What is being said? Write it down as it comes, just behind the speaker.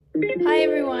Hi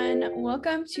everyone,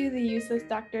 welcome to the Useless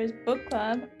Doctors Book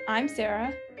Club. I'm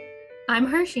Sarah. I'm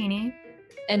Harshini.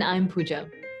 And I'm Pooja.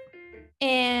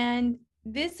 And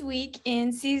this week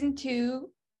in season 2,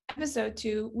 episode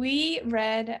 2, we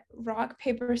read Rock,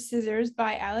 Paper, Scissors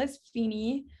by Alice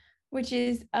Feeney, which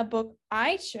is a book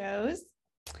I chose.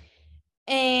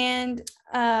 And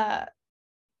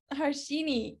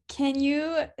Harshini, can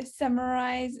you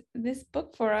summarize this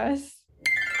book for us?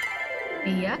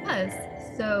 Yes.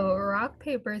 So Rock,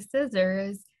 Paper,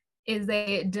 Scissors is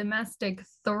a domestic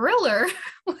thriller,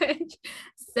 which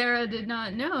Sarah did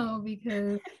not know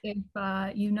because if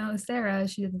you know Sarah,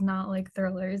 she does not like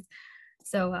thrillers.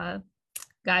 So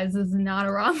guys, this is not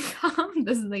a rom-com.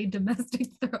 This is a domestic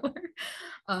thriller.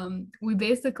 We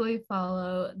basically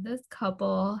follow this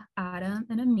couple, Adam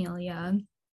and Amelia,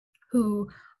 who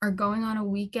are going on a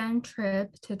weekend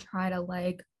trip to try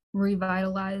to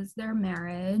revitalize their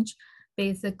marriage.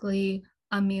 Basically,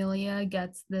 Amelia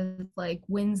gets this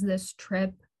wins this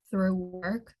trip through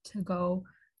work to go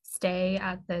stay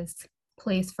at this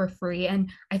place for free.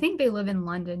 And I think they live in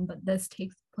London, but this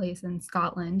takes place in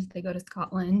Scotland. They go to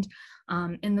Scotland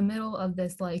in the middle of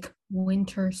this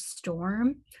winter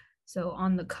storm. So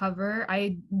on the cover,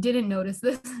 I didn't notice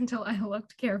this until I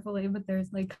looked carefully, but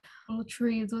there's little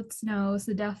trees with snow.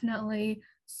 So definitely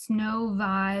snow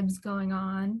vibes going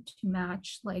on to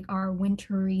match our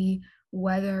wintry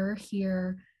weather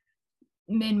here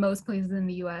in most places in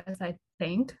the US, I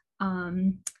think.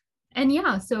 And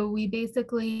yeah, so we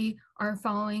basically are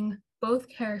following both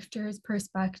characters'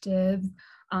 perspectives,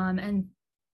 and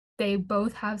they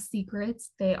both have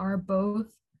secrets. They are both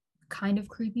kind of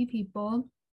creepy people.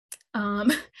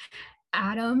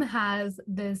 Adam has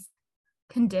this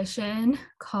condition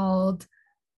called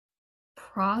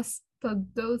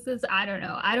prosopagnosia. I don't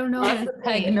know how to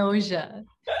say Prosopagnosia.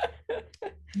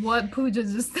 What Pooja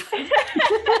just said.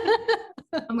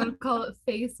 I'm going to call it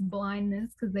face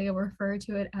blindness because they refer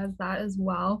to it as that as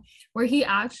well, where he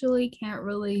actually can't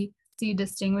really see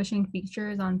distinguishing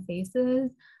features on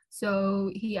faces.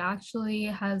 So he actually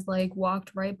has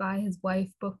walked right by his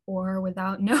wife before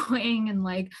without knowing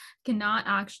and cannot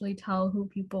actually tell who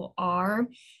people are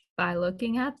by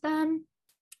looking at them.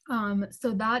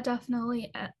 So that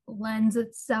definitely lends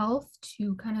itself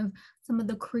to kind of some of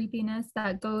the creepiness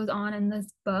that goes on in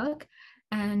this book.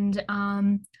 And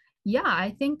yeah,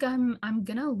 I think I'm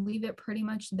gonna leave it pretty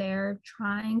much there,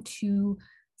 trying to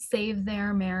save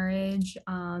their marriage.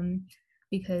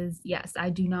 Because yes, I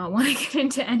do not want to get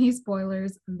into any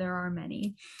spoilers. There are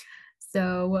many.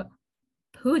 So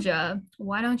Pooja,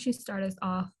 why don't you start us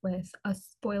off with a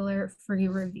spoiler-free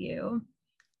review?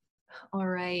 All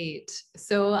right.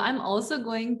 So I'm also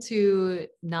going to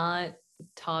not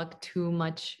talk too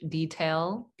much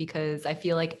detail because I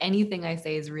feel like anything I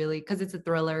say is really, because it's a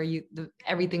thriller,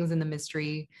 everything's in the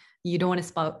mystery. You don't want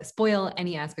to spoil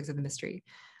any aspects of the mystery.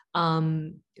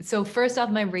 So first off,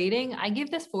 my rating, I give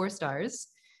this 4 stars.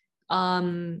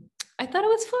 I thought it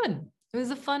was fun. It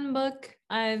was a fun book.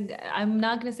 I'm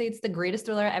not going to say it's the greatest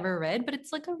thriller I ever read, but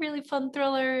it's a really fun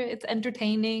thriller. It's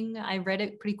entertaining. I read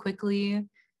it pretty quickly.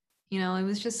 It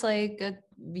was just it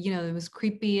was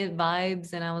creepy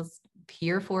vibes and I was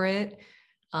here for it.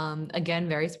 Again,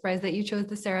 very surprised that you chose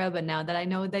the Sarah, but now that I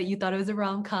know that you thought it was a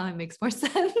rom-com, it makes more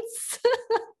sense.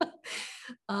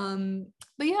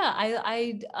 But yeah,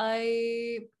 I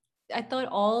thought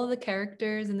all the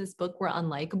characters in this book were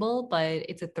unlikable, but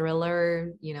it's a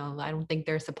thriller. I don't think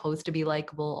they're supposed to be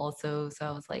likable also. So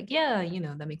I was yeah,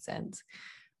 that makes sense.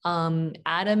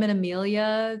 Adam and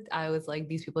Amelia, I was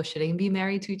these people shouldn't be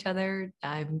married to each other.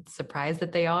 I'm surprised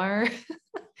that they are.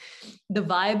 The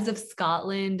vibes of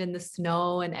Scotland and the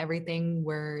snow and everything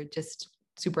were just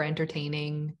super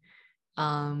entertaining.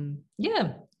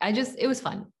 Yeah, it was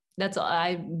fun. That's all.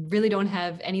 I really don't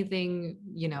have anything,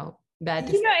 bad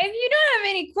to say. If you don't have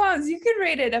any qualms, you could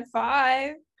rate it a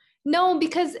 5. No,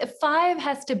 because 5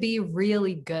 has to be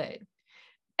really good.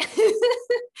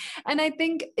 And I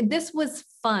think this was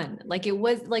fun. It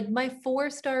was my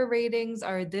 4-star ratings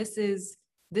are this is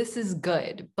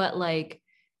good, but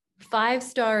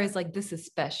 5-star is this is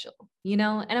special, and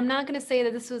I'm not going to say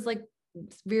that this was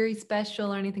very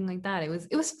special or anything like that.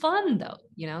 It was fun though,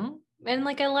 and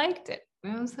I liked it,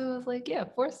 so I was yeah,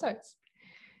 4 stars.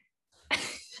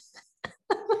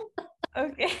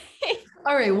 Okay.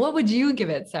 All right, what would you give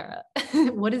it, Sarah?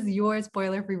 What is your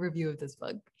spoiler-free review of this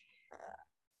book?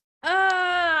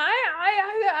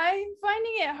 I'm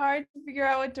finding it hard to figure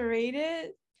out what to rate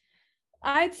it.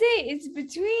 I'd say it's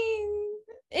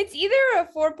either a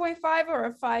 4.5 or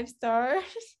a 5 stars.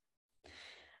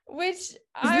 Which is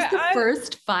this the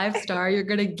first 5-star you're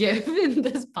gonna give in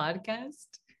this podcast?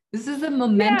 This is a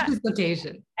momentous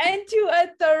occasion. And to a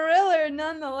thriller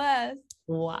nonetheless.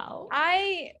 Wow.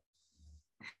 I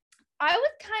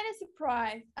was kind of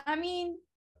surprised. I mean,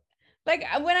 like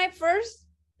when I first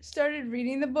started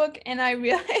reading the book and I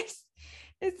realized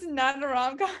it's not a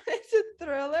rom-com, it's a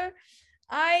thriller,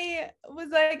 I was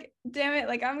like, damn it,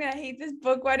 like I'm gonna hate this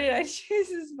book. Why did I choose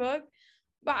this book?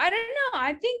 But I don't know.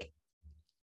 I think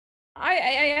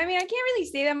I mean I can't really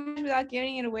say that much without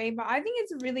giving it away, but I think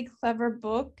it's a really clever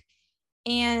book.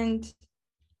 And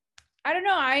I don't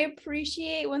know, I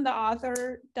appreciate when the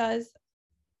author does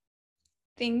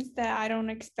things that I don't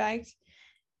expect.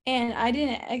 And I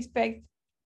didn't expect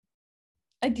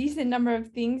a decent number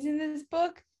of things in this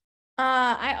book.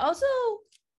 I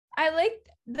liked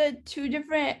the two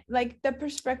different, like the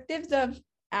perspectives of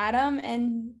Adam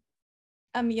and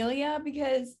Amelia,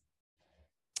 because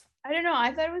I don't know,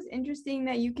 I thought it was interesting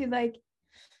that you could like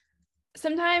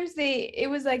sometimes it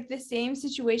was like the same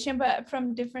situation but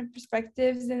from different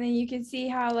perspectives, and then you could see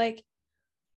how like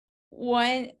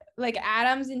one, like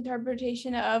Adam's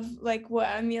interpretation of like what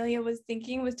Amelia was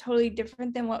thinking was totally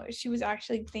different than what she was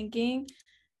actually thinking.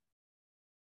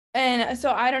 And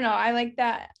so I don't know, I like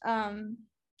that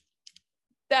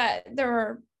that there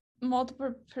were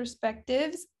multiple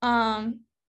perspectives.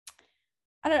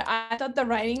 I don't know, I thought the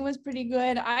writing was pretty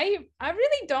good. I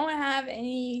really don't have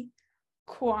any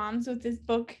qualms with this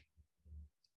book,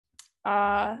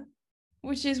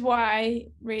 which is why I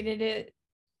rated it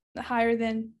higher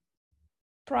than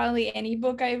probably any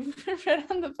book I've read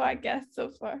on the podcast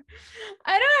so far.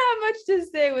 I don't have much to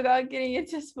say without getting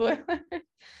into spoilers.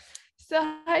 So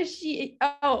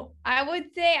I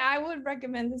would say I would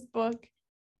recommend this book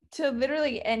to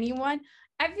literally anyone.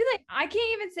 I feel like I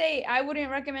can't even say I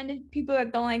wouldn't recommend it to people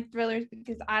that don't like thrillers,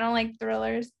 because I don't like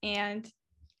thrillers and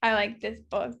I like this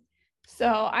book.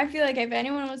 So I feel like if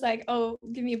anyone was like, oh,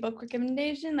 give me a book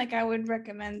recommendation, like I would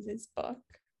recommend this book.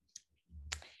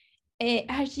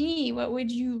 Hashini, what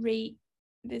would you rate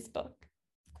this book?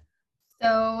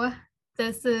 So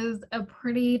this is a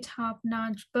pretty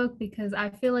top-notch book, because I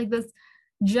feel like this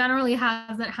generally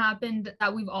hasn't happened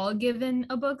that we've all given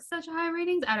a book such high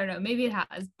ratings. I don't know, maybe it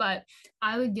has, but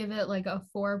I would give it like a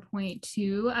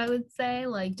 4.2, I would say,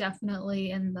 like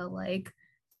definitely in the like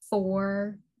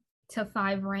 4 to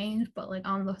 5 range, but like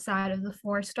on the side of the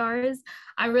 4 stars.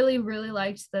 I really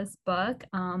liked this book.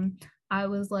 I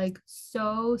was like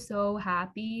so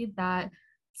happy that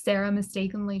Sarah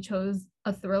mistakenly chose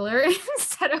a thriller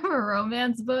instead of a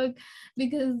romance book,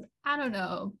 because I don't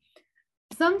know,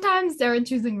 sometimes Sarah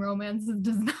choosing romances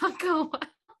does not go well.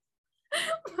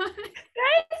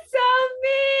 That's so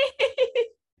mean.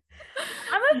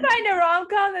 I'm gonna find a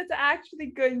rom-com that's actually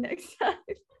good next time.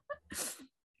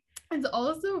 It's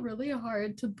also really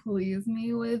hard to please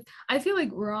me with. I feel like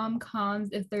rom-coms,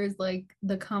 if there's like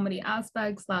the comedy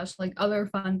aspect / like other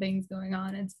fun things going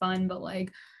on, it's fun, but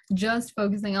like just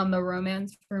focusing on the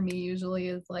romance for me usually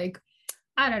is like,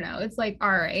 I don't know, it's like,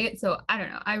 all right. So I don't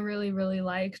know, I really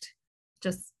liked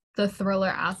just the thriller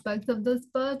aspects of this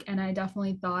book, and I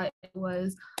definitely thought it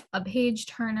was a page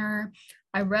turner.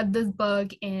 I read this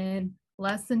book in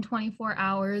less than 24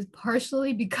 hours,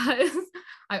 partially because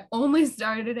I only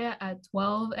started it at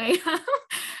 12 a.m.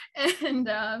 and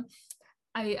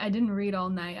I didn't read all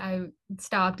night. I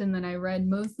stopped and then I read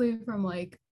mostly from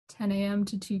like 10 a.m.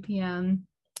 to 2 p.m.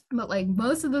 But like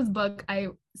most of this book I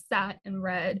sat and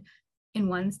read in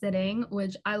one sitting,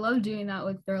 which I love doing that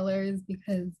with thrillers,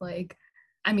 because like,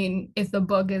 I mean, if the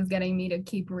book is getting me to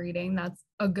keep reading, that's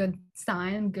a good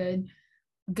sign, good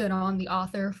on the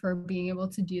author for being able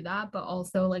to do that. But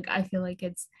also like I feel like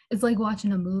it's like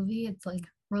watching a movie. It's like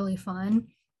really fun.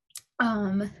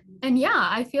 And yeah,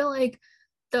 I feel like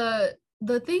the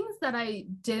things that I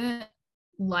didn't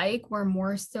like were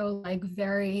more so like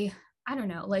very, I don't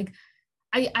know, like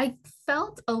I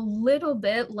felt a little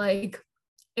bit like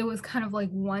it was kind of like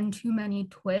one too many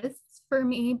twists for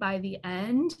me by the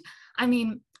end. I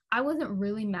mean, I wasn't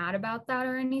really mad about that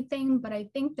or anything, but I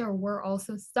think there were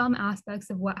also some aspects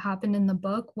of what happened in the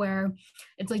book where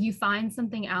it's like you find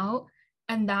something out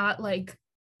and that like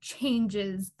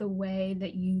changes the way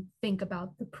that you think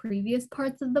about the previous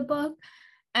parts of the book.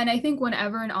 And I think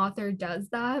whenever an author does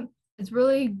that, it's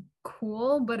really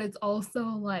cool, but it's also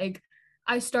like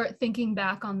I start thinking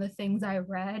back on the things I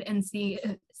read and see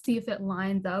if it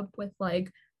lines up with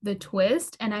like the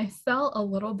twist. And I felt a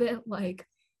little bit like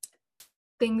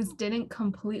things didn't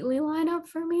completely line up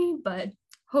for me, but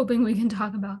hoping we can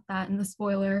talk about that in the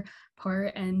spoiler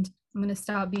part. And I'm going to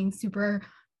stop being super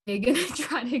big and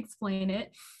try to explain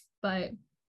it. But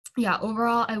yeah,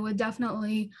 overall, I would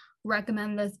definitely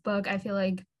recommend this book. I feel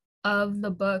like of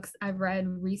the books I've read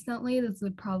recently, this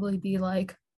would probably be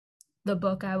like the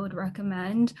book I would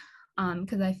recommend,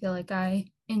 because I feel like I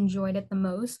enjoyed it the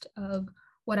most of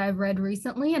what I've read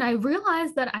recently. And I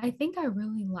realized that I think I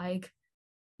really like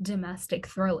domestic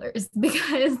thrillers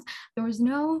because there was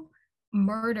no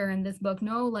murder in this book,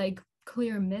 no like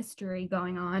clear mystery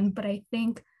going on. But I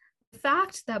think the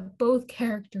fact that both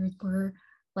characters were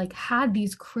like had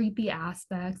these creepy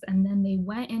aspects, and then they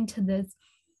went into this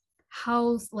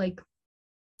house, like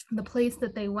the place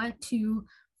that they went to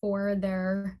for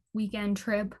their weekend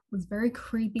trip was very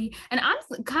creepy. And I'm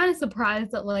kind of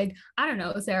surprised that, like, I don't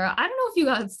know, Sarah, I don't know if you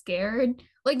got scared,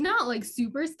 like not like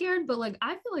super scared, but like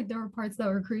I feel like there were parts that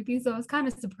were creepy. So I was kind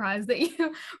of surprised that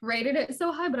you rated it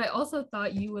so high. But I also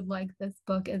thought you would like this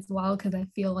book as well, because I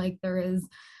feel like there is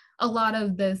a lot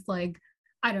of this, like,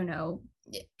 I don't know,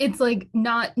 it's like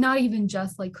not even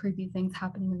just like creepy things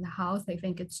happening in the house. I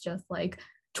think it's just like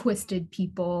twisted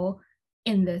people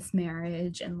in this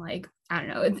marriage, and like I don't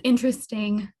know, it's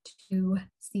interesting to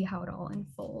see how it all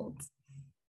unfolds.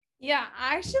 Yeah,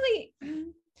 actually,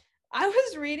 I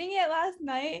was reading it last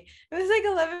night. It was like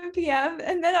 11 p.m.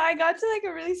 and then I got to like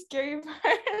a really scary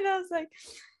part and I was like,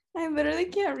 I literally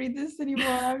can't read this anymore.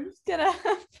 I'm just gonna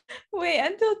wait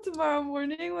until tomorrow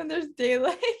morning when there's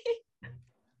daylight.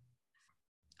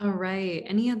 All right.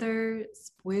 Any other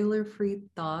spoiler-free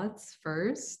thoughts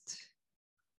first?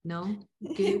 No?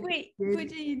 Good. Wait, Good.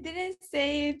 Pooja, you didn't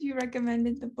say if you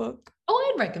recommended the book.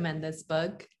 Oh, I'd recommend this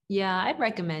book. Yeah, I'd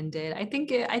recommend it. I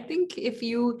think if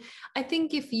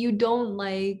you don't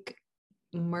like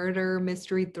murder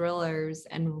mystery thrillers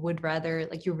and would rather,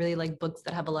 like, you really like books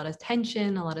that have a lot of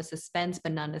tension, a lot of suspense,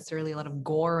 but not necessarily a lot of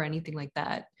gore or anything like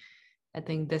that, I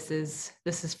think this is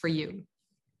for you.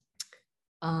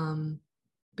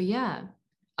 But yeah.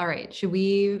 All right, should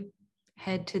we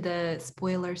head to the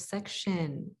spoiler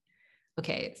section?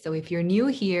 Okay, so if you're new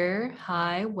here,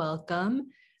 hi, welcome.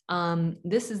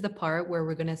 This is the part where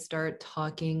we're gonna start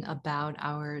talking about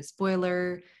our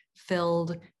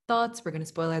spoiler-filled thoughts. We're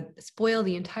gonna spoil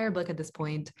the entire book at this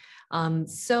point.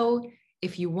 So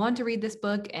if you want to read this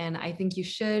book, and I think you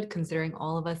should, considering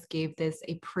all of us gave this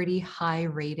a pretty high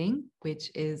rating, which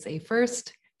is a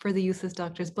first for the Useless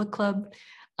Doctors Book Club.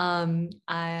 So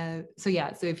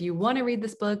if you want to read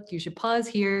this book, you should pause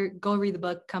here, go read the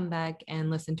book, come back and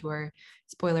listen to our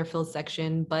spoiler filled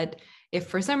section. But if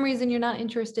for some reason you're not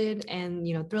interested and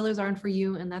thrillers aren't for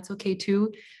you, and that's okay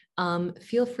too,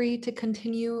 feel free to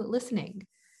continue listening.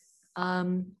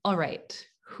 All right,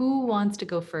 who wants to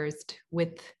go first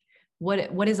with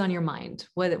what is on your mind?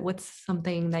 What's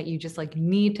something that you just like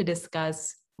need to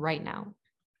discuss right now?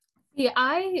 Yeah,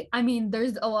 I mean,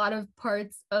 there's a lot of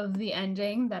parts of the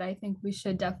ending that I think we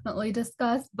should definitely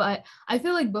discuss, but I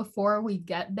feel like before we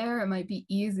get there, it might be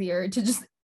easier to just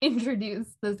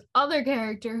introduce this other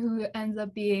character who ends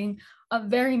up being a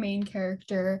very main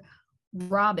character,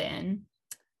 Robin.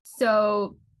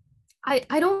 So I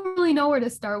don't really know where to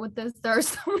start with this. There are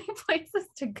so many places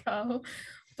to go,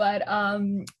 but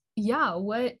yeah,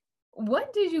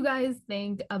 what did you guys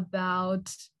think about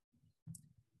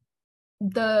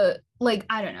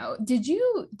I don't know, did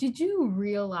you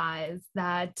realize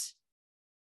that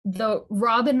the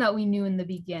Robin that we knew in the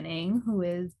beginning, who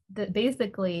is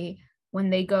basically when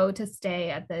they go to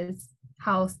stay at this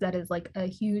house that is like a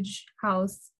huge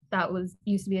house that was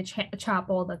used to be a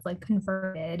chapel that's like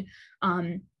converted,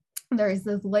 there's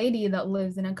this lady that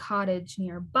lives in a cottage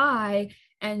nearby,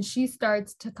 and she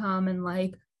starts to come and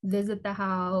like visit the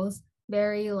house,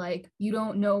 very like you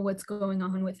don't know what's going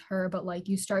on with her, but like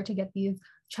you start to get these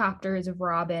chapters of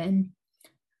Robin.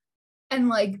 And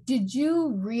like, did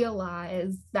you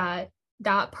realize that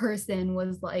that person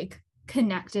was like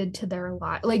connected to their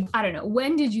life? Like, I don't know,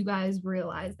 when did you guys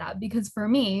realize that? Because for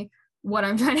me, what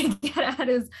I'm trying to get at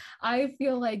is I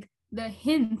feel like the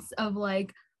hints of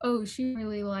like, oh, she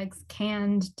really likes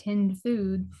tinned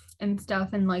food and stuff,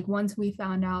 and like once we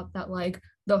found out that like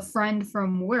the friend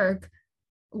from work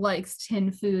likes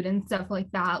tin food and stuff like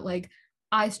that, like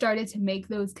I started to make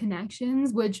those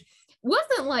connections, which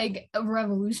wasn't like a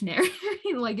revolutionary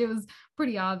like it was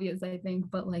pretty obvious, I think,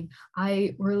 but like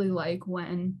I really like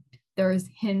when there's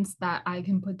hints that I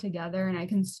can put together and I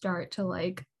can start to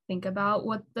like think about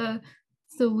what the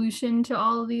solution to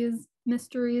all of these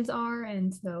mysteries are.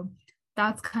 And so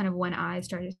that's kind of when I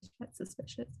started to get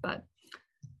suspicious. But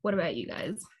what about you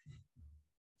guys?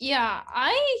 Yeah,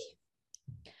 I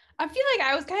feel like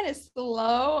I was kind of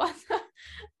slow on the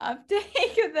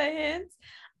uptake of the hints.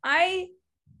 I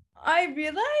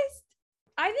realized,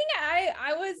 I think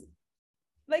I was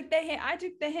like I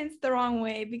took the hints the wrong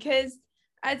way, because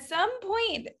at some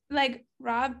point, like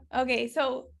okay,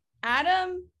 so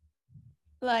Adam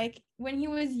like when he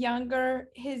was younger,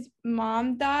 his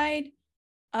mom died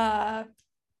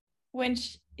when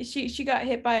she got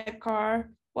hit by a car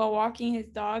while walking his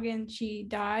dog, and she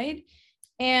died.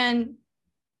 And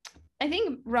I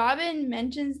think Robin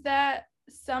mentions that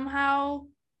somehow.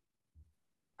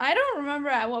 I don't remember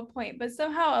at what point, but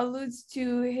somehow alludes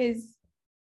to his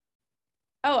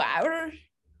or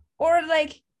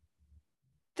like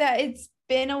that it's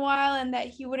been a while and that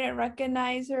he wouldn't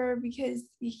recognize her because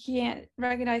he can't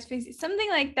recognize faces, something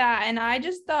like that. And I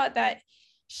just thought that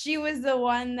she was the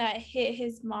one that hit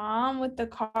his mom with the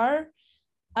car.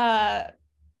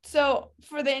 So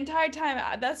for the entire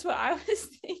time, that's what I was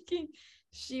thinking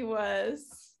she was.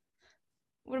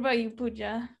 What about you,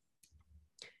 Pooja?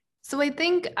 So I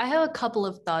think I have a couple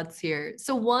of thoughts here.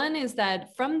 So one is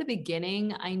that from the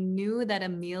beginning, I knew that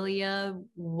Amelia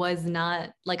was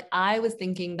not, like, I was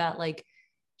thinking that like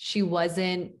she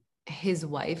wasn't his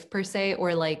wife per se,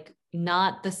 or like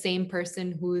not the same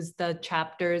person who's the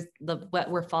chapters, what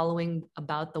we're following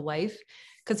about the wife.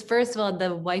 Because first of all,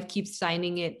 the wife keeps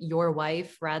signing it your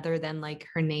wife rather than like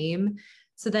her name.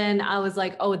 So then I was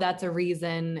like, oh, that's a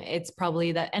reason. It's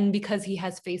probably that. And because he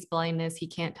has face blindness, he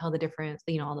can't tell the difference,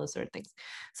 you know, all those sort of things.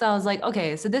 So I was like,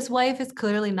 okay, so this wife is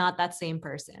clearly not that same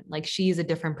person. Like she's a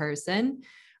different person.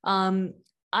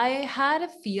 I had a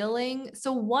feeling.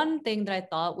 So one thing that I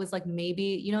thought was like,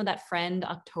 maybe, you know, that friend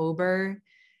October,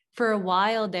 for a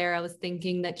while there, I was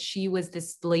thinking that she was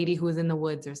this lady who was in the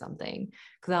woods or something.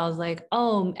 Cause I was like,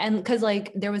 oh, and cause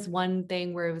like there was one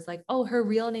thing where it was like, oh, her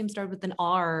real name started with an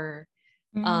R.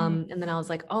 And then I was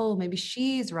like, oh, maybe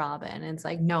she's Robin. And it's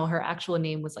like, no, her actual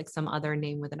name was like some other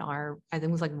name with an R. I think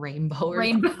it was like Rainbow or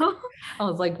something. Rainbow. I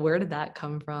was like, where did that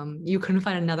come from? You couldn't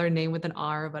find another name with an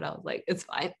R, but I was like, it's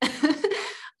fine.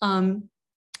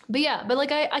 But yeah, but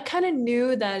like I kind of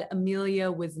knew that Amelia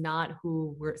was not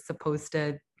who we're supposed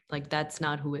to, like, that's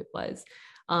not who it was.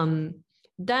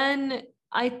 Then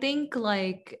I think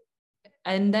like,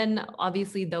 and then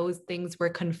obviously those things were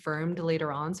confirmed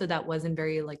later on, so that wasn't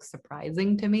very like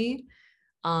surprising to me.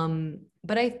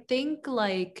 But I think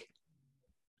like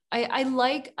I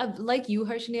like you,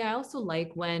 Harshini, I also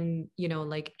like when, you know,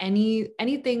 like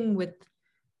anything with,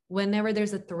 whenever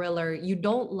there's a thriller, you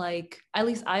don't like, at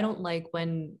least I don't like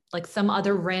when like some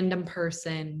other random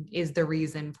person is the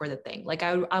reason for the thing. Like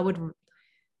I would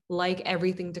like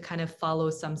everything to kind of follow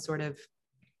some sort of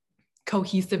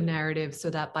cohesive narrative, so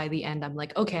that by the end I'm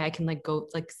like, okay, I can like go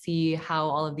like see how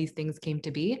all of these things came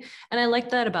to be. And I like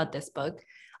that about this book.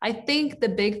 I think the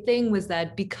big thing was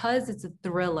that because it's a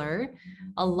thriller,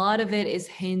 a lot of it is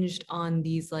hinged on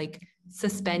these like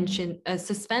suspense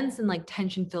and like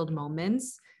tension filled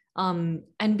moments. And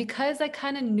because I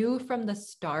kind of knew from the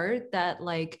start that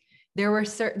like there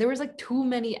was like too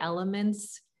many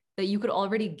elements that you could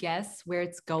already guess where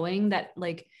it's going, that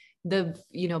like the,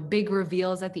 you know, big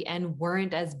reveals at the end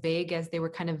weren't as big as they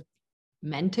were kind of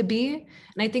meant to be.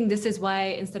 And I think this is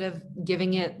why instead of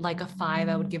giving it like a 5,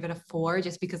 I would give it a 4,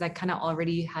 just because I kind of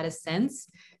already had a sense.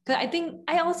 Because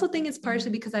I also think it's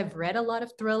partially because I've read a lot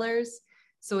of thrillers.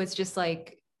 So it's just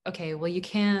like, okay, well, you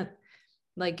can't,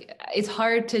 like, it's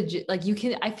hard to like, you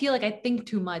can, I feel like I think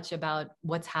too much about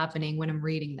what's happening when I'm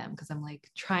reading them, because I'm like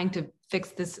trying to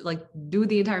fix this, like do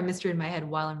the entire mystery in my head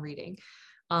while I'm reading.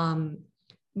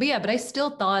 But yeah, but I still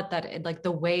thought that it, like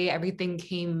the way everything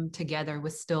came together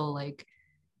was still like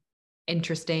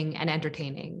interesting and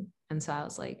entertaining. And so I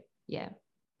was like, yeah.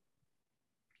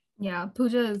 Yeah,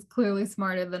 Pooja is clearly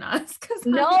smarter than us.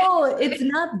 No, it's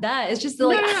not that. It's just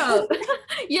like, no.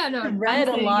 Yeah, no, I've read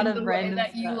a lot of random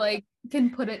that you stuff. like can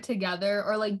put it together,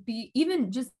 or like be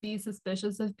even just be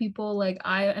suspicious of people. Like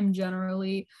I am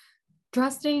generally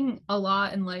trusting a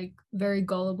lot and like very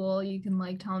gullible. You can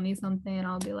like tell me something and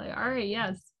I'll be like, all right,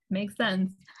 yes, makes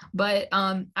sense. But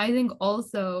I think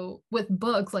also with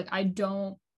books, like I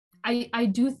do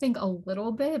think a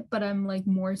little bit, but I'm like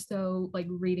more so like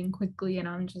reading quickly and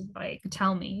I'm just like,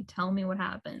 tell me what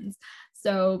happens.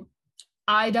 So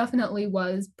I definitely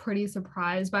was pretty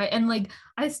surprised by it. And like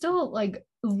I still like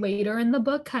later in the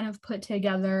book kind of put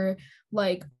together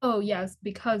like, oh yes,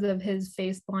 because of his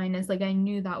face blindness, like I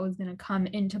knew that was going to come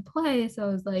into play. So I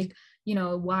was like, you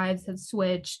know, wives have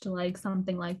switched, like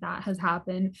something like that has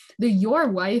happened. The your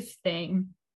wife thing,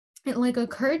 it like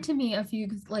occurred to me a few,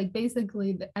 like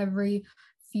basically every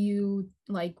few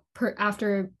like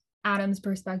after Adam's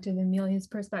perspective, Amelia's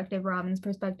perspective, Robin's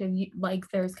perspective, like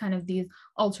there's kind of these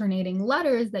alternating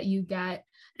letters that you get,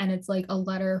 and it's like a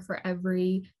letter for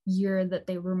every year that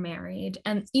they were married.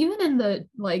 And even in the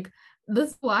like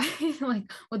this is why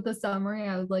like with the summary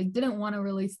I was like didn't want to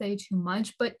really say too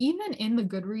much, but even in the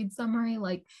Goodreads summary,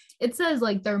 like it says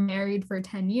like they're married for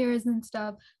 10 years and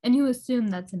stuff, and you assume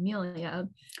that's Amelia.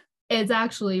 It's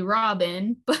actually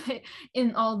Robin, but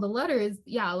in all the letters,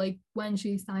 yeah, like when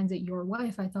she signs it your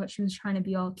wife, I thought she was trying to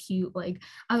be all cute. Like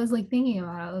I was like thinking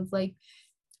about it, I was like,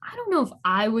 I don't know if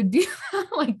I would do that,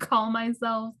 like call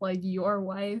myself like your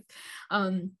wife.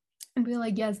 And be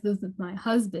like, yes, this is my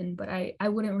husband, but I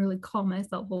wouldn't really call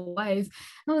myself a wife.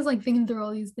 I was like thinking through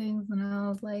all these things, and I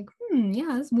was like,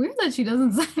 yeah, it's weird that she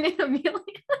doesn't sign it Amelia.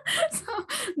 So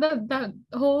that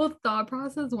whole thought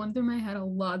process went through my head a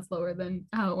lot slower than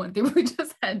how it went through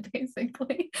Pooja's head,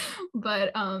 basically.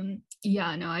 But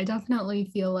yeah, no, I definitely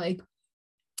feel like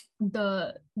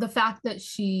the fact that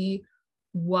she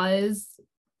was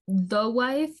the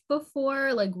wife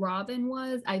before like Robin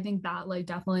was, I think that like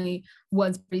definitely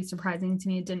was pretty surprising to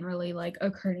me. It didn't really like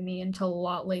occur to me until a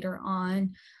lot later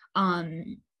on.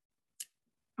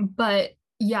 But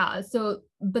yeah, so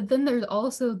but then there's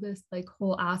also this like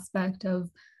whole aspect of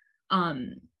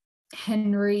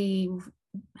Henry,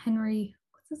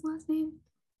 what's his last name?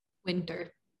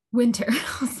 Winter.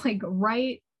 I was like,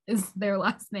 right is their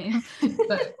last name,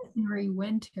 but Henry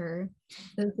Winter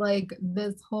is like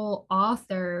this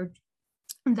author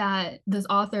that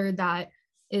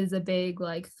is a big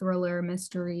like thriller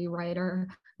mystery writer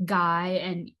guy,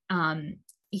 and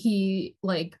he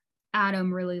like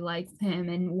Adam really likes him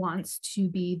and wants to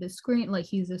be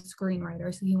he's a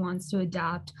screenwriter, so he wants to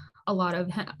adapt a lot of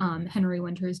Henry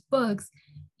Winter's books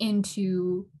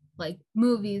into like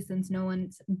movies, since no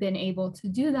one's been able to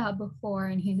do that before,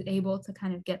 and he's able to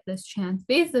kind of get this chance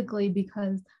basically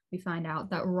because we find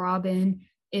out that Robin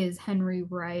is Henry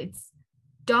Wright's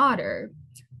daughter.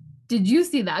 Did you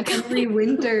see that? Henry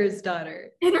Winter's daughter.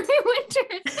 Henry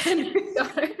Winter's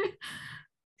daughter.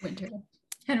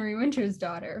 Henry Winter's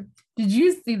daughter. Did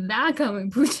you see that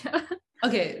coming, Pooja?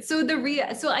 Okay, so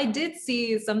so I did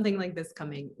see something like this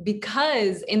coming,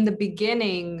 because in the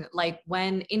beginning, like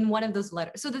when in one of those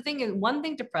letters, so the thing is, one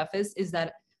thing to preface is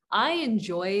that I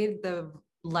enjoy the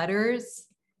letters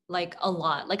like a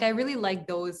lot. Like I really like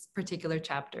those particular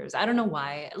chapters. I don't know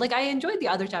why. Like I enjoyed the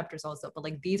other chapters also, but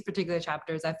like these particular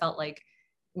chapters, I felt like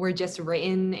were just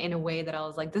written in a way that I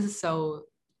was like, this is so,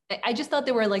 I just thought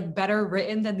they were like better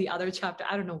written than the other chapter.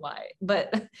 I don't know why,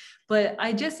 but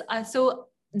I just, so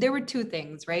there were two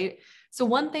things, right? So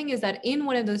one thing is that in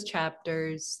one of those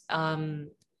chapters,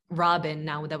 Robin,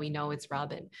 now that we know it's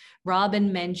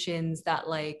Robin mentions that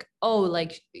like, oh,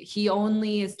 like he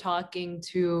only is talking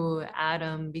to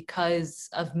Adam because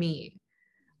of me.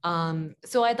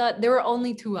 So I thought there were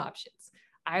only two options.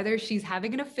 Either she's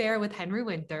having an affair with Henry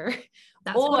Winter,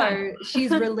 or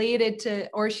she's related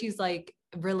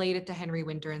to Henry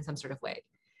Winter in some sort of way.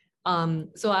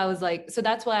 So I was like, so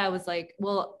that's why I was like,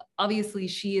 well, obviously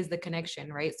she is the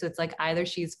connection, right? So it's like either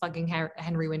she's fucking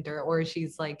Henry Winter or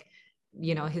she's like,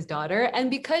 you know, his daughter. And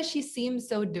because she seems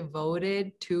so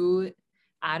devoted to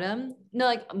Adam, no,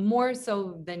 like more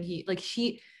so than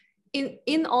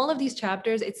in all of these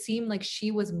chapters, it seemed like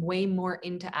she was way more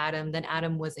into Adam than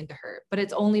Adam was into her. But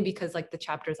it's only because like the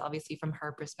chapter is obviously from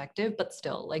her perspective, but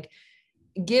still like,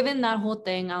 given that whole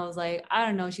thing, I was like, I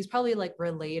don't know, she's probably like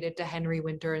related to Henry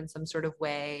Winter in some sort of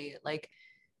way. Like,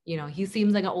 you know, he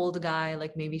seems like an old guy,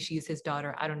 like maybe she's his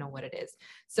daughter. I don't know what it is.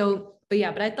 So, but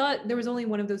yeah, but I thought there was only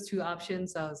one of those two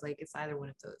options. So I was like, it's either one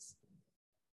of those.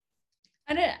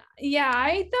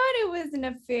 I thought it was an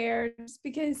affair just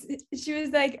because she was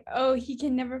like, oh, he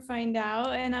can never find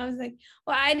out. And I was like,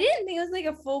 well, I didn't think it was like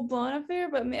a full-blown affair,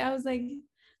 but I was like,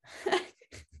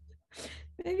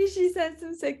 maybe she sent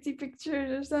some sexy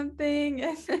pictures or something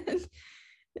and then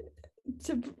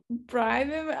to bribe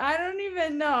him. I don't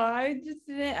even know. I just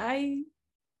didn't.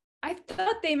 I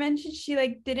thought they mentioned she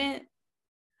like didn't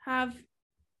have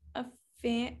a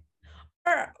fan,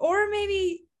 or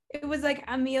maybe it was like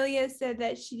Amelia said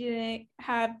that she didn't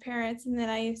have parents, and then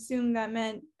I assumed that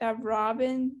meant that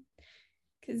Robin,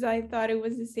 because I thought it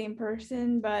was the same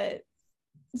person. But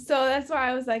so that's why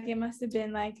I was like, it must have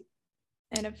been like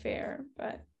an affair.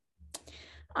 But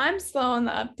I'm slow on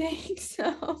the uptake,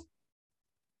 so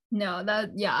no,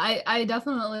 I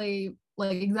definitely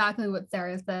like exactly what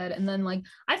Sarah said. And then like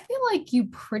I feel like you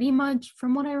pretty much,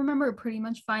 from what I remember, pretty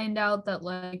much find out that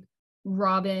like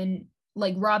Robin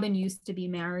used to be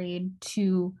married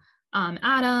to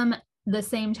Adam. The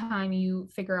same time you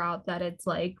figure out that it's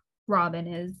like Robin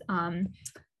is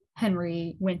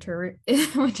Henry Winter's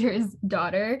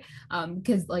daughter,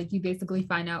 because like you basically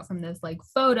find out from this like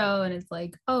photo, and it's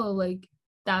like, oh, like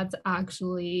that's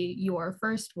actually your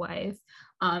first wife.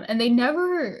 And they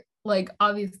never like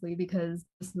obviously because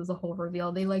this is a whole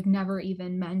reveal, they like never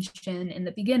even mention in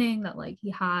the beginning that like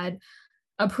he had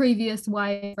a previous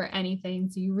wife or anything,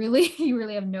 so you really you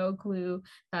really have no clue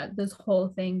that this whole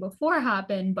thing before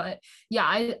happened. But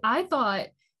yeah, I thought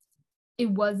it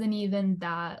wasn't even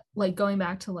that, like going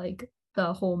back to like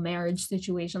the whole marriage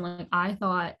situation, like I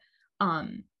thought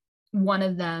one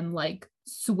of them like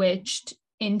switched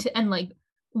into, and like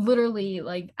literally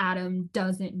like Adam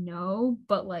doesn't know,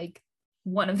 but like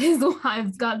one of his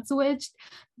wives got switched,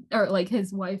 or like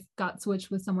his wife got switched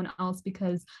with someone else,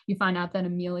 because you find out that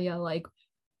Amelia like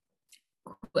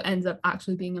ends up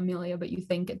actually being Amelia, but you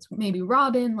think it's maybe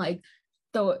Robin. Like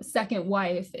the second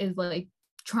wife is like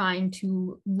trying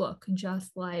to look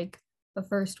just like the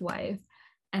first wife.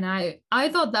 And I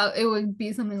thought that it would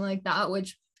be something like that,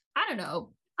 which I don't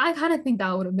know. I kind of think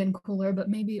that would have been cooler, but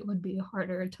maybe it would be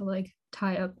harder to like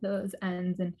tie up those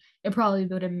ends, and it probably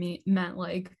would have meant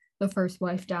like the first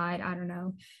wife died. I don't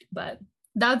know, but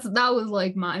that was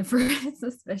like my first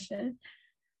suspicion.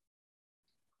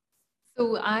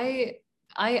 So I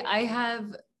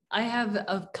have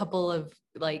a couple of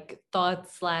like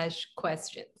thoughts slash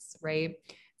questions, right?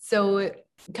 So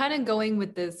kind of going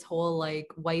with this whole like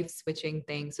wife switching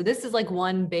thing. So this is like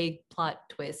one big plot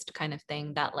twist kind of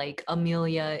thing, that like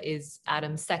Amelia is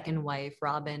Adam's second wife,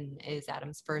 Robin is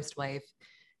Adam's first wife,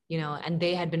 you know, and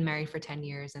they had been married for 10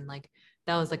 years, and like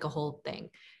that was like a whole thing.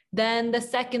 Then the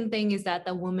second thing is that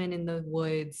the woman in the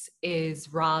woods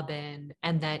is Robin,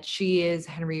 and that she is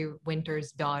Henry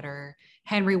Winter's daughter.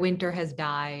 Henry Winter has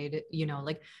died, you know,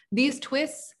 like these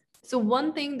twists. So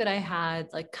one thing that I had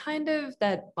like kind of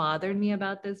that bothered me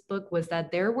about this book was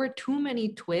that there were too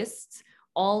many twists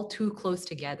all too close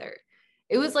together.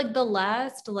 It was like the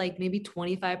last like maybe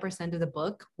 25% of the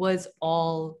book was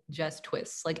all just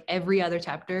twists. Like every other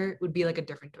chapter would be like a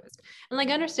different twist. And like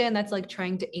I understand that's like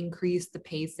trying to increase the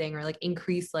pacing, or like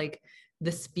increase like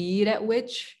the speed at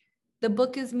which the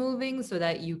book is moving, so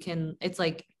that you can, it's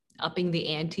like upping the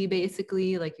ante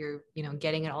basically, like you're, you know,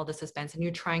 getting at all the suspense and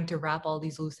you're trying to wrap all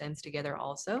these loose ends together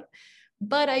also.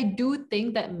 But I do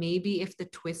think that maybe if the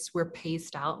twists were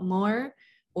paced out more,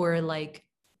 or like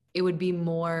it would be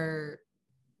more,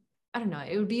 I don't know,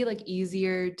 it would be like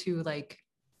easier to like,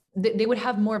 they would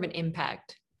have more of an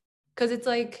impact. Cause it's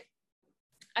like,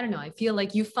 I don't know, I feel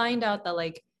like you find out that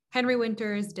like Henry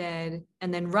Winter is dead,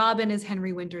 and then Robin is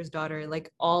Henry Winter's daughter,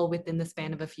 like all within the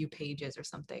span of a few pages or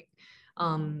something.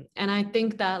 And I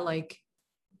think that like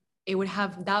it would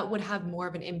have, that would have more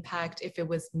of an impact if it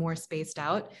was more spaced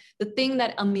out. The thing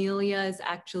that Amelia is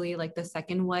actually like the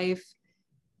second wife,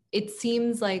 it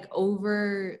seems like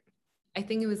over, I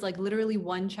think it was like literally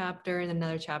one chapter and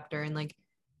another chapter, and like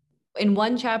in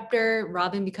one chapter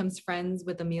Robin becomes friends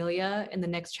with Amelia, in the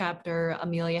next chapter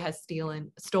Amelia has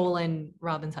stolen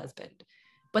Robin's husband.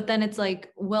 But then it's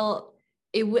like, well,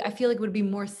 I feel like it would be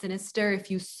more sinister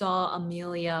if you saw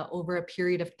Amelia over a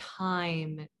period of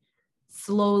time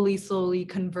slowly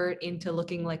convert into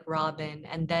looking like Robin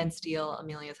and then steal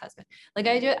Amelia's husband. Like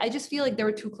I just feel like they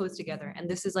were too close together, and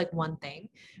this is like one thing.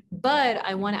 But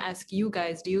I want to ask you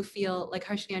guys, do you feel like,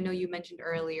 Harshini, I know you mentioned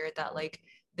earlier that like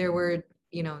there were,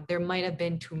 you know, there might have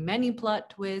been too many plot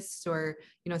twists, or,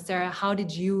 you know, Sarah, how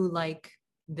did you like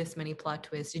this many plot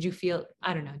twists? Did you feel,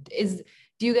 I don't know,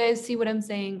 do you guys see what I'm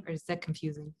saying, or is that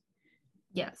confusing?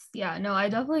 Yes, yeah, no, I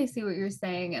definitely see what you're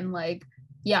saying. And like,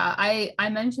 yeah, I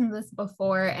mentioned this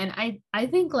before, and I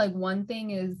think like one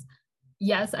thing is,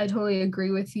 yes, I totally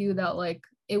agree with you that like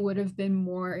it would have been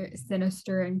more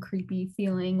sinister and creepy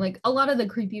feeling. Like a lot of the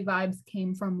creepy vibes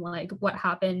came from like what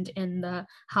happened in the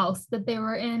house that they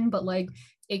were in, but like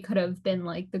it could have been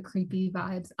like the creepy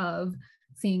vibes of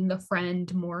seeing the friend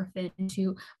morph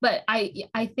into. But I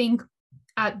think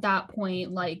at that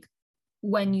point, like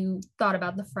when you thought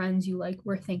about the friends, you like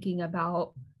were thinking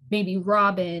about maybe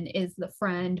Robin is the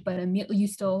friend, but you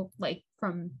still like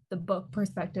from the book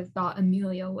perspective thought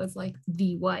Amelia was like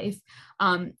the wife.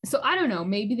 So I don't know,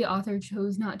 maybe the author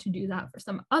chose not to do that for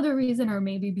some other reason, or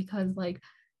maybe because like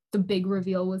the big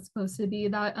reveal was supposed to be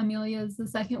that Amelia is the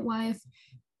second wife.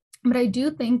 But I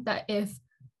do think that if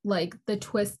like the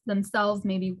twists themselves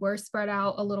maybe were spread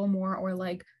out a little more, or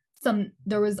like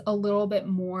there was a little bit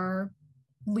more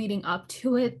leading up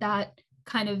to it that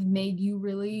kind of made you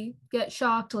really get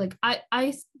shocked. Like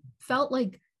I felt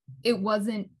like it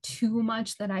wasn't too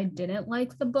much that I didn't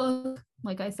like the book,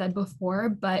 like I said before,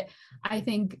 but I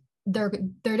think there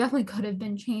definitely could have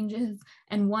been changes.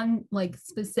 And one like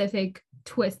specific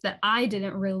twist that I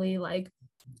didn't really like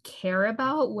care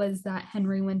about was that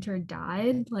Henry Winter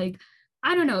died. Like,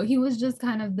 I don't know, he was just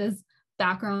kind of this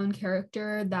background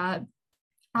character that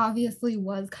obviously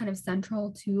was kind of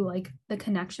central to like the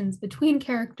connections between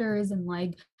characters and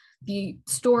like the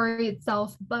story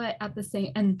itself, but at the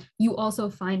same, and you also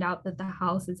find out that the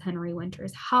house is Henry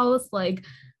Winter's house. Like,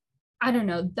 I don't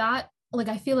know, that like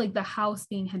I feel like the house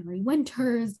being Henry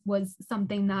Winter's was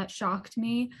something that shocked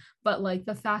me, but like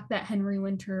the fact that Henry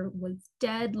Winter was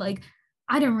dead, like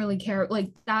I didn't really care.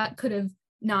 Like that could have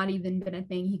not even been a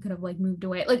thing. He could have like moved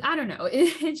away. Like I don't know.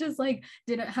 It just like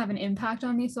didn't have an impact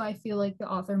on me. So I feel like the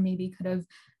author maybe could have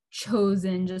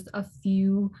chosen just a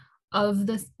few of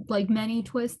this like many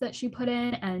twists that she put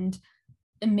in and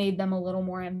made them a little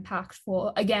more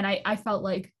impactful. Again, I felt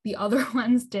like the other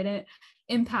ones didn't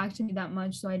impact me that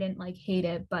much, so I didn't like hate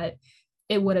it, but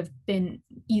it would have been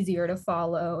easier to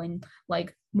follow and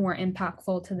like more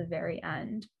impactful to the very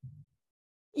end.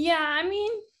 Yeah, I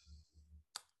mean,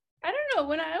 I don't know.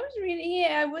 When I was reading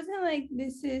it, I wasn't like,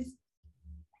 this is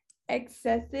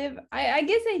excessive. I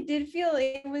guess I did feel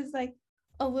it was like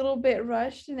a little bit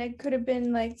rushed and it could have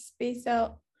been like spaced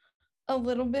out a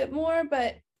little bit more,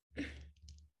 but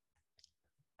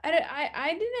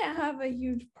I didn't have a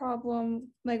huge problem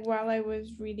like while I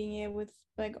was reading it with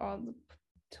like all the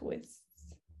twists.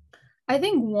 I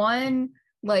think one,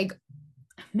 like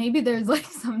maybe there's like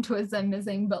some twists I'm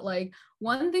missing, but like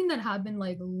one thing that happened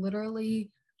like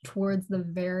literally towards the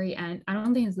very end, I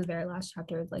don't think it's the very last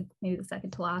chapter, it's like maybe the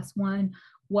second to last one,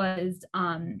 was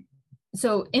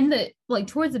so in the like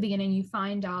towards the beginning you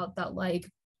find out that like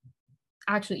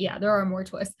actually yeah there are more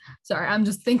twists. Sorry, I'm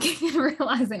just thinking and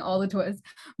realizing all the twists,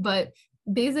 but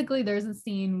basically there's a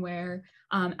scene where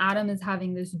Adam is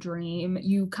having this dream.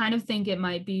 You kind of think it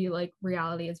might be like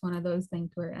reality. It's one of those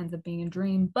things where it ends up being a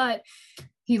dream, but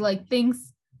he like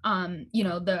thinks you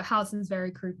know the house is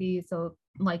very creepy, so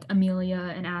like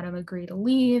Amelia and Adam agree to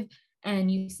leave,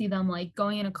 and you see them like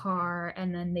going in a car,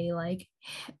 and then they like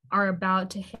are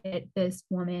about to hit this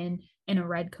woman in a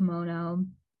red kimono,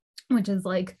 which is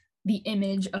like the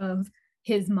image of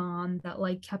his mom that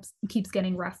like keeps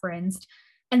getting referenced.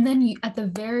 And then you at the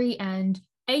very end,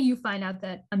 you find out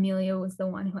that Amelia was the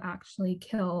one who actually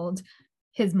killed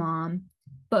his mom,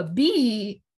 but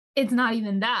B, it's not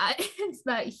even that. It's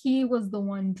that he was the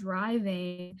one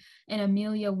driving and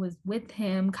Amelia was with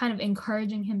him, kind of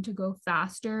encouraging him to go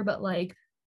faster, but like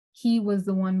he was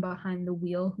the one behind the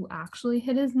wheel who actually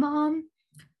hit his mom.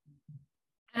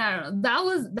 And I don't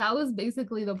know. That was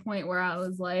basically the point where I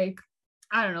was like,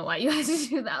 I don't know why you had to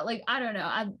do that. Like, I don't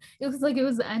know. It was like it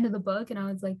was the end of the book, and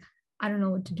I was like, I don't know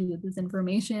what to do with this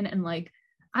information. And like,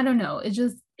 I don't know.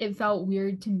 It felt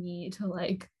weird to me to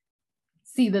like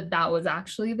see that was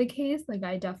actually the case. Like,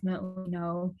 I definitely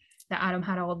know that Adam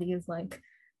had all these like,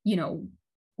 you know,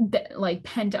 like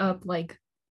pent up like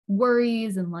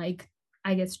worries and like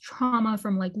I guess trauma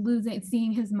from like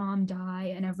seeing his mom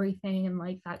die and everything, and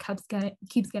like that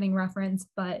keeps getting referenced.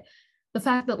 But the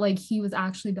fact that like he was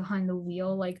actually behind the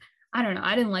wheel, like I don't know,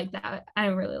 I didn't like that. I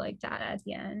didn't really like that at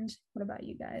the end. What about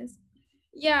you guys?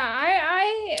 Yeah,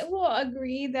 I will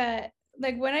agree that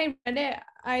like when I read it,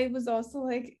 I was also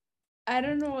like, I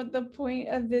don't know what the point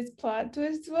of this plot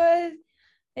twist was.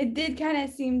 It did kind of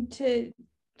seem to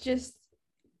just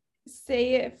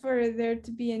say it for there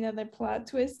to be another plot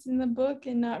twist in the book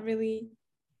and not really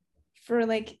for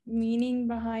like meaning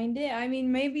behind it. I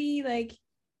mean, maybe like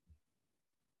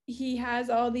he has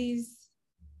all these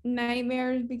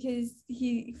nightmares because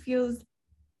he feels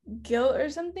guilt or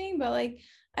something, but like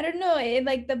I don't know, it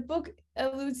like the book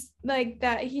alludes like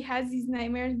that he has these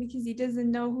nightmares because he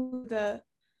doesn't know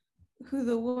who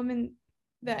the woman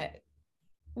that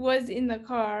was in the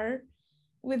car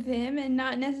with him, and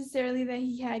not necessarily that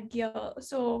he had guilt.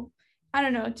 So I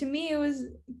don't know, to me it was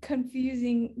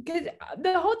confusing because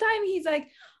the whole time he's like,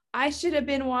 I should have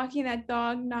been walking that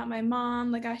dog, not my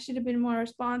mom, like I should have been more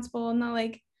responsible, not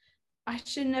like I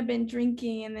shouldn't have been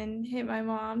drinking and then hit my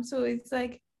mom. So it's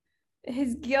like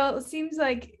his guilt seems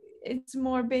like it's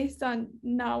more based on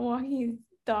not walking his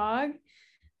dog.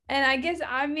 And I guess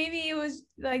maybe it was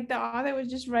like the author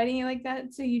was just writing it like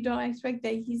that so you don't expect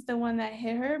that he's the one that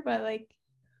hit her, but like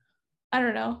I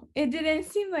don't know, it didn't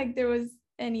seem like there was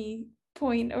any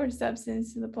point or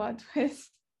substance to the plot twist.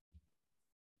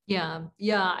 Yeah,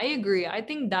 I agree. I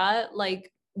think that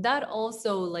like that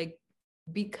also like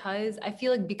because I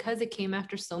feel like because it came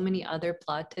after so many other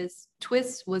plot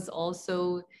twists was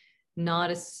also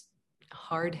not as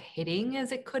hard hitting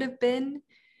as it could have been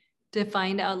to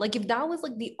find out. Like if that was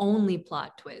like the only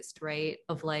plot twist, right?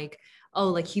 Of like, oh,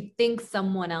 like he thinks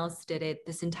someone else did it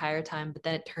this entire time, but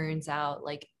then it turns out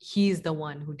like he's the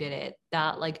one who did it.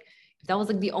 That like if that was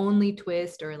like the only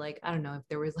twist, or like I don't know if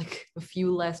there was like a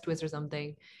few less twists or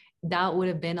something, that would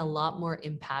have been a lot more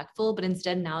impactful, but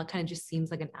instead now it kind of just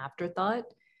seems like an afterthought.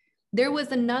 There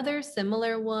was another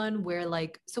similar one where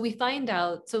like, so we find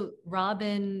out, so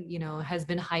Robin, you know, has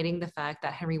been hiding the fact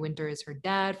that Henry Winter is her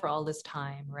dad for all this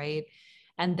time, right?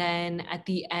 And then at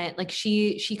the end, like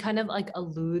she kind of like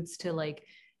alludes to like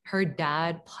her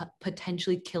dad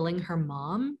potentially killing her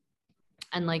mom,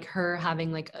 and like her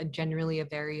having like a generally a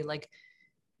very like,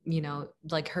 you know,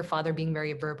 like her father being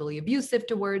very verbally abusive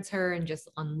towards her and just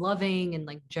unloving and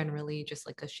like generally just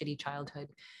like a shitty childhood.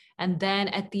 And then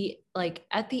at the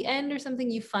end or something,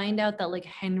 you find out that like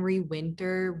Henry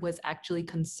Winter was actually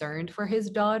concerned for his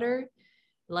daughter,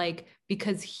 like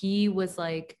because he was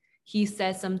like, he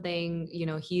says something, you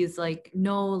know, he's like,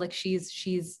 no, like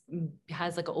she's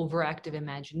has like an overactive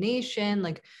imagination,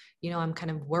 like, you know, I'm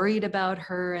kind of worried about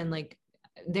her. And like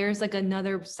there's like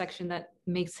another section that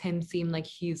makes him seem like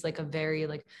he's like a very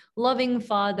like loving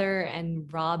father, and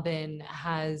Robin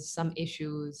has some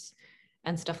issues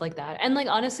and stuff like that. And like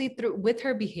honestly, through with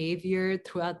her behavior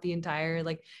throughout the entire,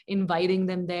 like inviting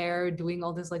them there, doing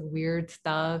all this like weird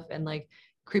stuff and like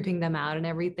creeping them out and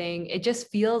everything, it just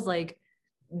feels like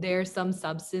there's some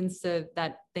substance to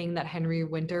that thing that Henry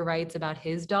Winter writes about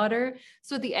his daughter.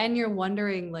 So at the end, you're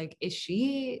wondering, like, is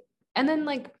she? And then,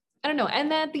 like, I don't know.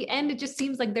 And then at the end, it just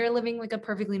seems like they're living like a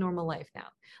perfectly normal life now.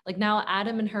 Like now,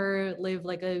 Adam and her live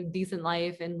like a decent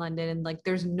life in London, and like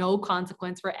there's no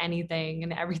consequence for anything,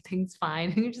 and everything's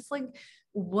fine. And you're just like,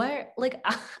 what? Like,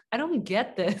 I don't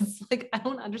get this. Like, I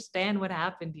don't understand what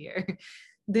happened here.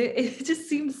 It just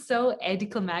seems so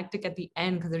anticlimactic at the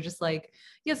end, because they're just like,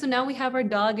 yeah, so now we have our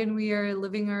dog and we are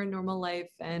living our normal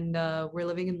life, and we're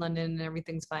living in London and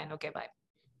everything's fine. Okay, bye.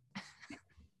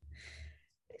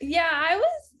 Yeah, I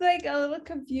was like a little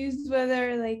confused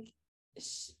whether like,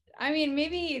 I mean,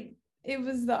 maybe it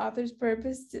was the author's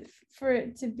purpose for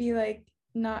it to be like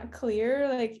not clear,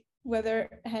 like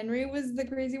whether Henry was the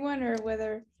crazy one or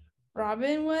whether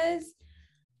Robin was.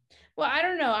 Well, I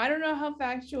don't know. I don't know how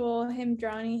factual him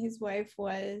drowning his wife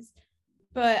was,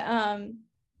 but I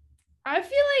feel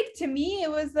like to me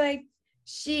it was like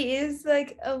she is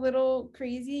like a little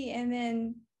crazy, and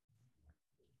then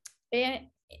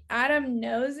Adam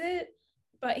knows it,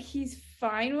 but he's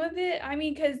fine with it. I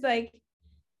mean, because like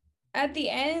at the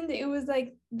end, it was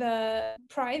like the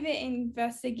private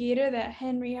investigator that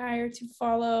Henry hired to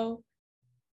follow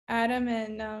Adam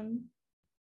and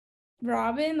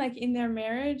Robin, like in their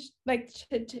marriage, like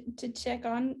to check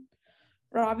on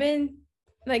Robin,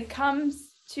 like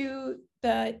comes to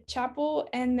the chapel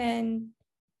and then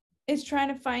is trying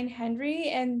to find Henry,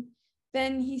 and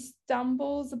then he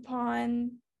stumbles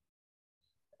upon,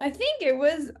 I think it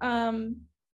was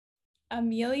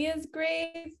Amelia's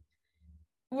grave,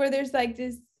 where there's like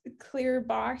this clear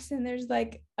box and there's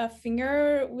like a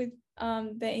finger with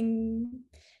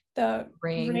the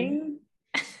ring.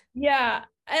 Yeah.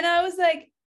 And I was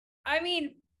like, I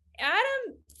mean,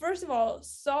 Adam, first of all,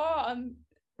 saw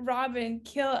Robin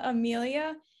kill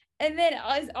Amelia, and then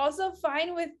is also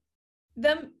fine with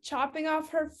them chopping off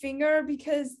her finger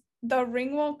because the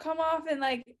ring won't come off, and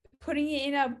like putting it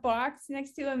in a box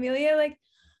next to Amelia. Like,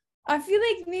 I feel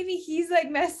like maybe he's like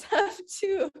messed up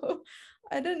too.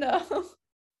 I don't know.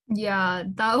 Yeah,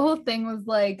 that whole thing was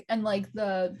like, and like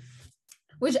the,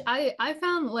 which I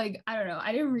found like, I don't know,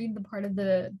 I didn't read the part of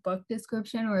the book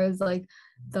description where it's like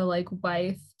the like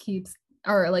wife keeps,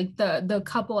 or like the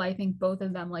couple, I think both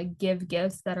of them like give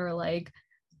gifts that are like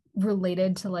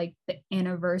related to like the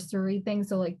anniversary thing.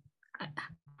 So like I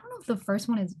don't know if the first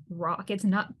one is rock. It's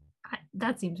not,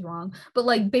 that seems wrong. But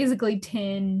like basically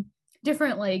tin,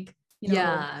 different like, you know,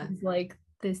 yeah, like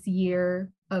this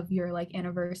year of your like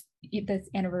this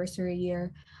anniversary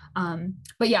year.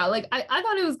 But yeah, like I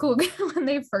thought it was cool when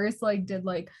they first like did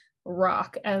like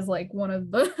rock as like one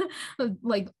of the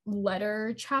like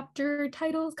letter chapter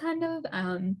titles kind of,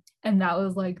 and that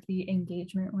was like the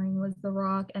engagement ring was the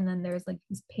rock, and then there's like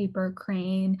this paper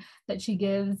crane that she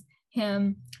gives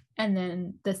him, and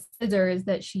then the scissors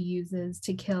that she uses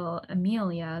to kill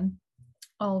Amelia,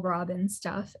 all Robin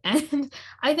stuff. And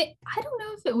I don't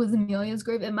know if it was Amelia's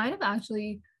grave. It might have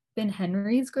actually been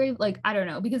Henry's grave. Like, I don't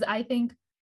know, because I think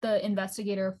the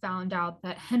investigator found out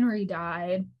that Henry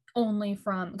died only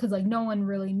from, because like no one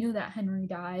really knew that Henry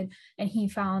died, and he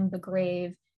found the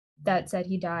grave that said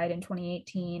he died in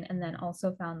 2018, and then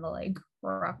also found the like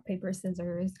rock paper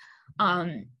scissors.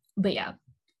 But yeah,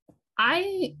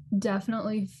 I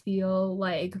definitely feel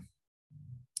like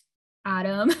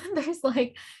Adam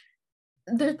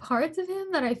there's parts of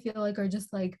him that I feel like are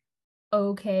just like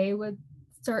okay with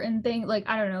certain things. Like,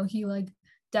 I don't know, he like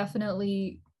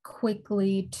definitely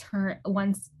quickly turned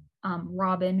once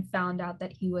Robin found out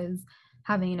that he was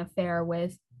having an affair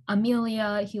with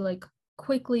Amelia. He like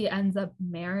quickly ends up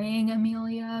marrying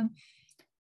Amelia.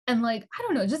 And like, I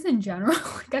don't know, just in general,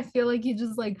 like I feel like he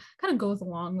just like kind of goes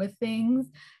along with things.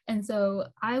 And so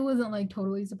I wasn't like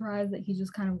totally surprised that he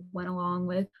just kind of went along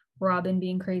with Robin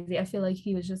being crazy. I feel like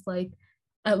he was just like,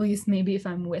 at least maybe if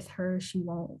I'm with her, she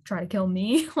won't try to kill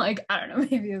me. Like, I don't know,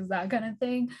 maybe it was that kind of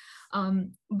thing.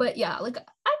 But yeah, like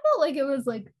I felt like it was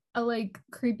like a like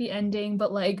creepy ending,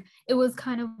 but like it was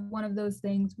kind of one of those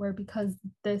things where because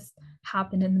this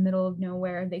happened in the middle of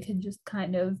nowhere, they could just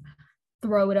kind of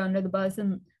throw it under the bus.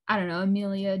 And I don't know,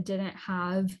 Amelia didn't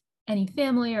have any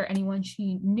family or anyone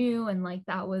she knew, and like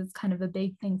that was kind of a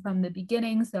big thing from the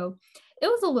beginning. So it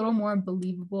was a little more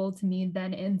believable to me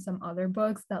than in some other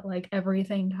books that like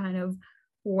everything kind of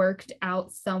worked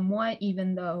out somewhat,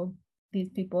 even though these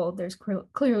people, there's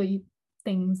clearly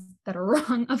things that are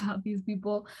wrong about these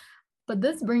people. But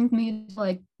this brings me to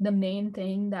like the main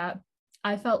thing that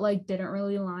I felt like didn't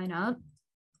really line up.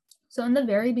 So in the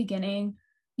very beginning,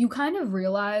 you kind of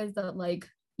realize that like,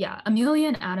 yeah, Amelia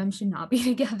and Adam should not be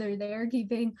together. They're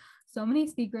keeping so many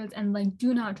secrets and like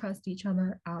do not trust each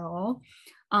other at all.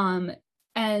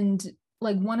 And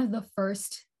like one of the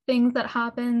first things that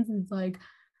happens is like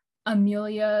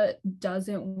Amelia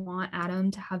doesn't want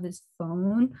Adam to have his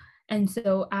phone. And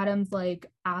so Adam's like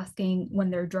asking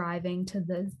when they're driving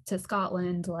to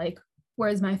Scotland, like,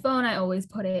 where's my phone? I always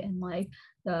put it in like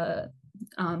the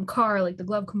car, like the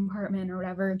glove compartment or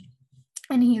whatever.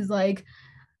 And he's like,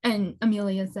 and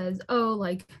Amelia says, oh,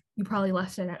 like you probably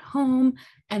left it at home.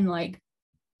 And like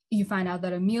you find out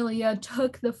that Amelia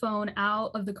took the phone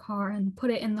out of the car and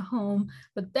put it in the home.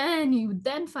 But then you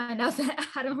then find out that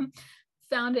Adam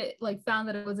found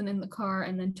that it wasn't in the car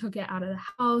and then took it out of the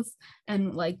house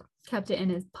and like kept it in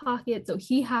his pocket. So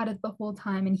he had it the whole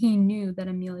time and he knew that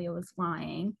Amelia was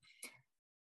lying.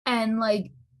 And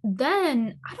like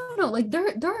then I don't know, like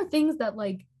there are things that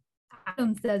like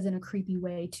Adam says in a creepy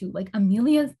way too. Like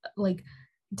Amelia's like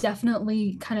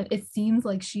definitely kind of, it seems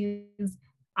like she's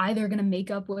either gonna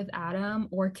make up with Adam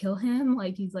or kill him.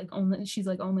 Like she's like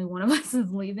only one of us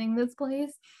is leaving this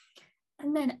place.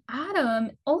 And then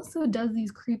Adam also does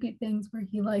these creepy things where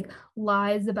he like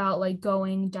lies about like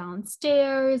going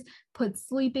downstairs, puts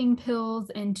sleeping pills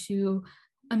into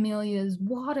Amelia's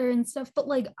water and stuff. But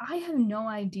like I have no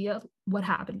idea what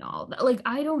happened to all of that. Like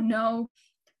I don't know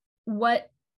why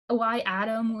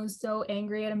Adam was so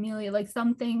angry at Amelia. Like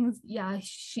some things, yeah,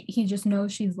 he just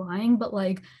knows she's lying, but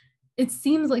like it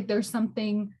seems like there's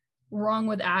something wrong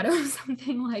with Adam,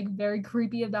 something like very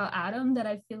creepy about Adam that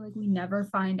I feel like we never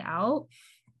find out.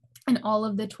 And all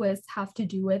of the twists have to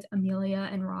do with Amelia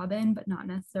and Robin, but not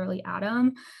necessarily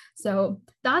Adam. So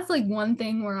that's like one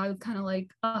thing where I was kind of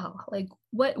like, oh, like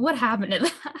what happened to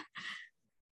that?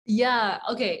 Yeah,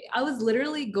 okay. I was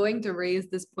literally going to raise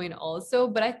this point also,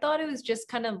 but I thought it was just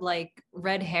kind of like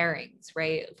red herrings,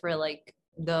 right? For like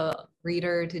the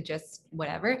reader to just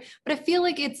whatever. But I feel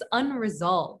like it's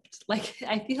unresolved. Like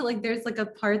I feel like there's like a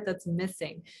part that's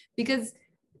missing because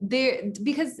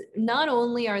not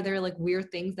only are there like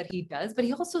weird things that he does, but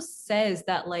he also says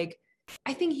that like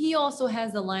I think he also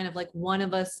has a line of like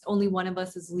only one of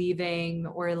us is leaving,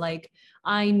 or like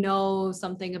I know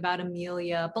something about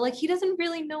Amelia, but like he doesn't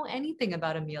really know anything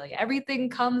about Amelia. Everything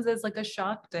comes as like a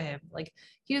shock to him. Like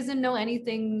he doesn't know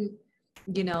anything,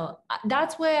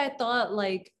 That's why I thought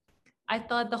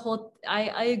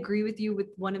I agree with you with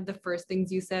one of the first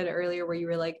things you said earlier where you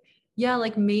were like, yeah,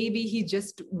 like maybe he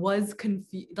just was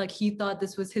confused. Like he thought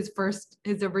this was his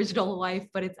original wife,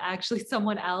 but it's actually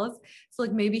someone else. So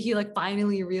like maybe he like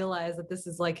finally realized that this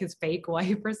is like his fake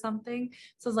wife or something.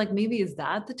 So I was like, maybe is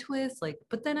that the twist? Like,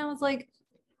 but then I was like,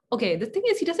 okay, the thing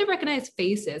is he doesn't recognize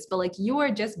faces, but like you are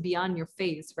just beyond your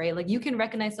face, right? Like you can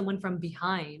recognize someone from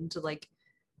behind, like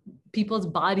people's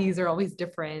bodies are always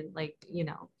different, like,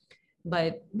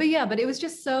 but it was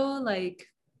just so like,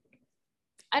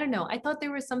 I don't know. I thought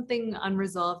there was something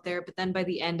unresolved there, but then by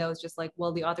the end, I was just like,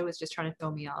 well, the author was just trying to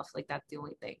throw me off. Like that's the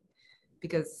only thing,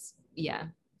 because yeah,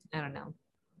 I don't know.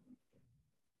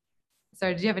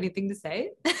 Sorry, did you have anything to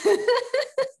say?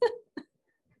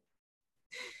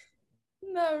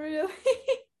 Not really.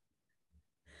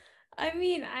 I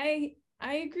mean, I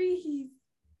agree he's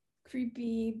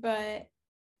creepy, but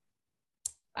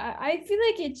I feel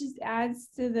like it just adds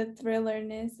to the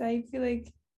thrillerness. I feel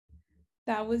like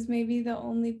that was maybe the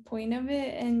only point of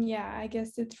it. And yeah, I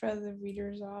guess to throw the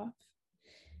readers off.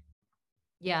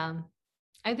 Yeah.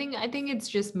 I think it's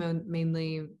just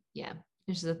mainly, yeah,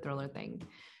 it's just a thriller thing.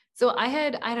 So I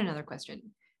had another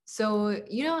question. So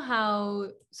you know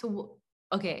how,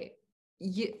 okay,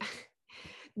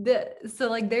 so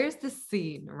like there's this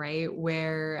scene, right,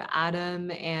 where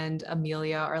Adam and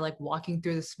Amelia are like walking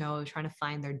through the snow trying to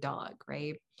find their dog,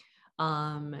 right?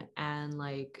 And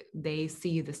like they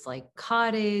see this like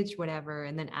cottage, whatever,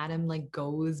 and then Adam like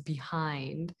goes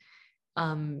behind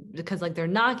because like they're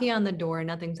knocking on the door,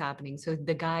 nothing's happening. So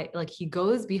the guy, like, he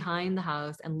goes behind the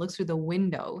house and looks through the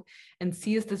window and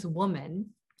sees this woman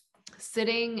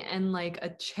sitting in like a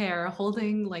chair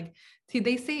holding like, see,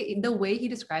 they say the way he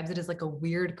describes it is like a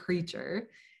weird creature,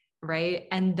 right?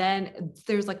 And then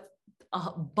there's like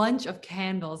a bunch of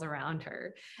candles around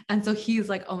her, and so he's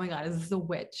like, oh my god, is this a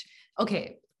witch?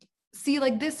 Okay, see,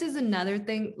 like this is another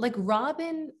thing. Like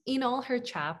Robin in all her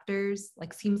chapters,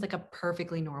 like seems like a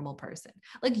perfectly normal person.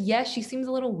 Like, yes, she seems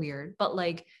a little weird, but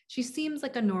like she seems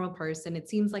like a normal person. It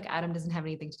seems like Adam doesn't have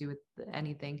anything to do with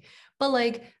anything. But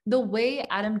like the way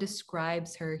Adam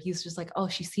describes her, he's just like, oh,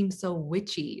 she seems so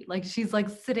witchy. Like she's like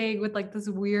sitting with like this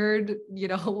weird,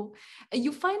 and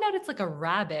you find out it's like a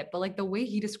rabbit, but like the way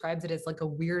he describes it is like a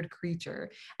weird creature.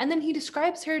 And then he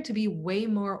describes her to be way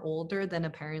more older than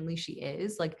apparently she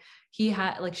is. Like he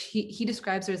had like he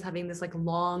describes her as having this like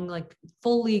long, like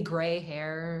fully gray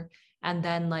hair, and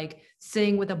then like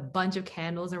sitting with a bunch of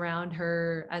candles around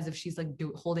her as if she's like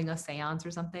holding a seance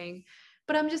or something.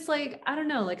 But I'm just like, I don't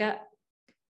know, like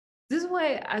this is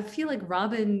why I feel like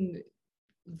Robin,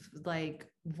 like,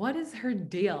 what is her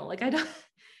deal? Like, I don't,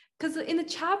 because in the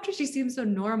chapter she seems so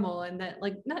normal, and that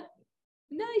like not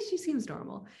no, she seems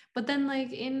normal. But then like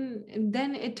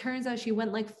then it turns out she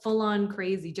went like full on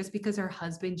crazy just because her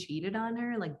husband cheated on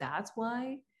her. Like that's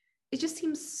why. It just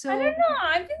seems so I don't know.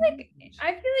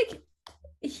 I feel like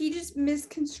he just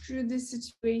misconstrued the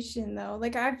situation though.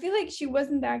 Like I feel like she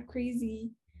wasn't that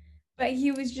crazy, but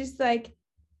he was just like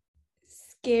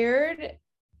scared,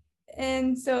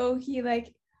 and so he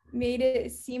like made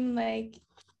it seem like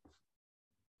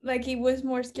it was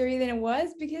more scary than it was,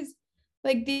 because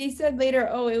like they said later,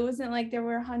 oh, it wasn't like there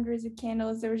were hundreds of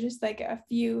candles, there was just like a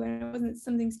few, and it wasn't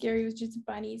something scary, it was just a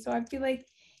bunny. So I feel like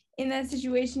in that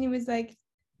situation he was like,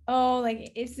 oh,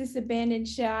 like it's this abandoned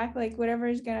shack, like whatever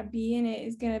is gonna be in it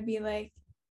is gonna be like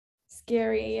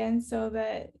scary, and so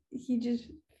that he just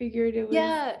figured it was.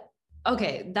 Yeah.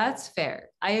 Okay, that's fair.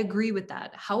 I agree with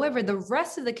that. However, the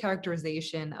rest of the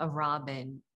characterization of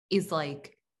Robin is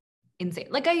like insane.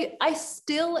 Like I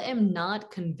still am not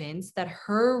convinced that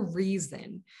her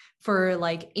reason for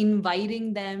like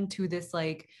inviting them to this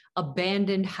like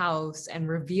abandoned house and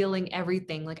revealing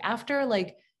everything, like after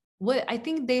like what I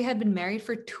think they had been married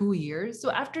for 2 years. So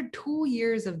after 2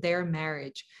 years of their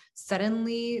marriage,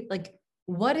 suddenly like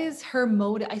what is her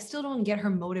motive? I still don't get her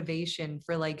motivation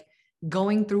for like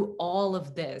going through all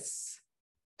of this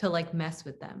to like mess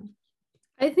with them.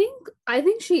 I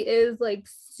think she is like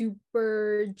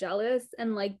super jealous,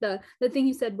 and like the thing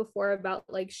you said before about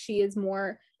like she is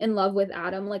more in love with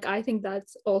Adam, like I think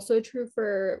that's also true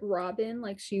for Robin.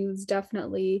 Like she was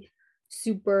definitely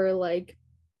super like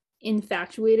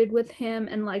infatuated with him,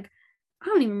 and like I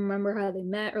don't even remember how they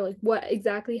met or like what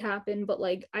exactly happened, but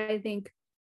like I think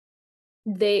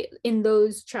they in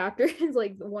those chapters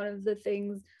like one of the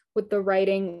things with the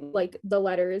writing, like the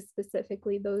letters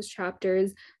specifically, those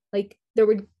chapters, like there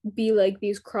would be like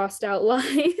these crossed out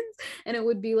lines, and it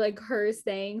would be like her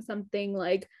saying something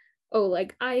like, oh,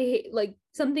 like I like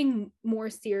something more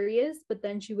serious, but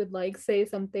then she would like say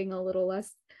something a little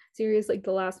less serious. Like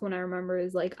the last one I remember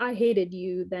is like, I hated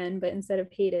you then, but instead of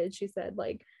hated she said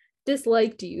like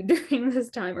disliked you during this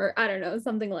time, or I don't know,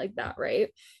 something like that,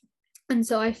 right? And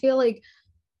so I feel like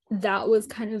that was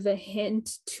kind of a hint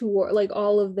toward like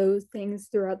all of those things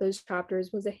throughout those chapters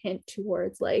was a hint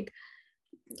towards like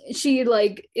she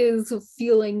like is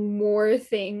feeling more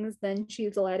things than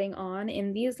she's letting on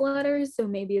in these letters. So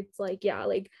maybe it's like, yeah,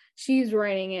 like she's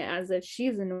writing it as if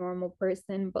she's a normal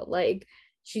person, but like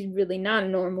she's really not a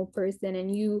normal person.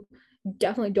 And you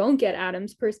definitely don't get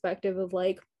Adam's perspective of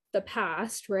like the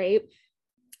past, right?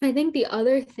 I think the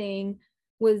other thing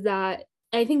was that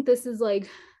I think this is like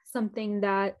something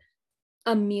that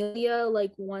Amelia,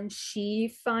 like once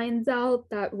she finds out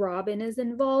that Robin is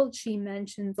involved, she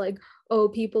mentions like, oh,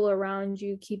 people around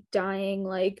you keep dying,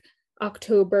 like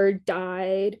October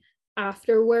died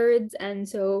afterwards. And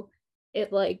so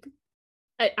it like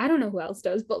I don't know who else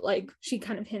does, but like she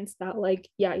kind of hints that like,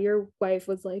 yeah, your wife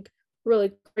was like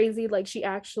really crazy. Like she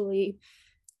actually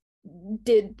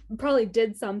did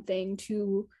something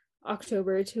to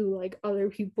October to like other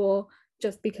people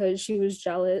just because she was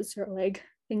jealous or like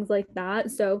things like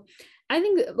that. So I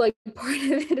think like part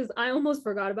of it is I almost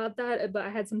forgot about that, but I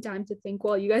had some time to think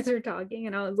while you guys are talking,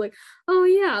 and I was like, oh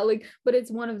yeah, like, but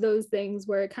it's one of those things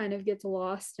where it kind of gets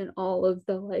lost in all of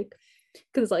the like,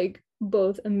 because like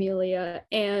both Amelia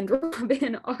and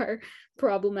Robin are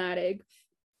problematic.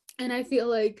 And I feel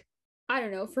like, I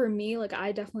don't know, for me, like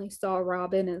I definitely saw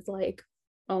Robin as like,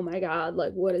 oh my God,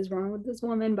 like what is wrong with this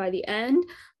woman by the end.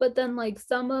 But then like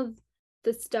some of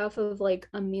the stuff of like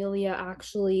Amelia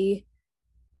actually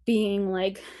being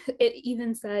like, it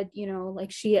even said, you know,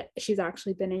 like she's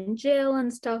actually been in jail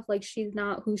and stuff, like she's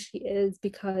not who she is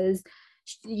because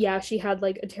yeah, she had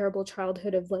like a terrible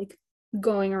childhood of like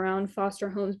going around foster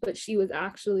homes, but she was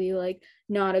actually like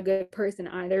not a good person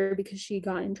either because she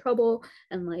got in trouble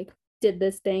and like did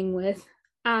this thing with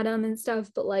Adam and stuff.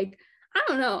 But like I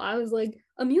don't know, I was like,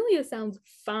 Amelia sounds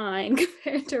fine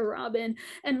compared to Robin.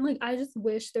 And like I just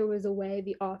wish there was a way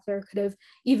the author could have,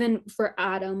 even for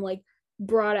Adam, like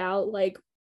brought out like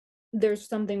there's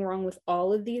something wrong with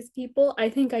all of these people. I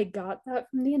think I got that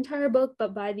from the entire book,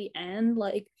 but by the end,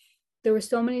 like there were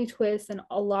so many twists and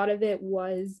a lot of it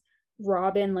was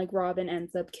Robin, like Robin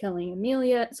ends up killing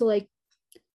Amelia. So like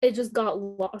it just got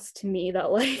lost to me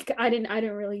that like I didn't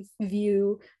really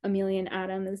view Amelia and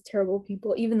Adam as terrible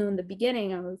people, even though in the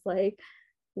beginning I was like,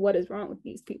 what is wrong with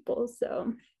these people?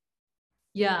 So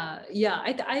yeah,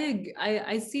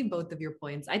 I see both of your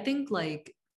points. I think I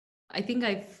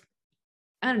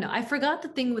don't know. I forgot the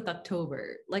thing with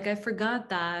October. Like I forgot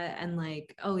that, and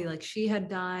like, oh, like she had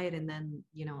died, and then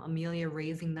Amelia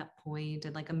raising that point,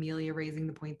 and like Amelia raising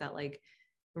the point that like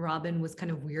Robin was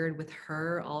kind of weird with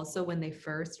her also when they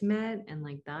first met, and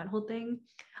like that whole thing.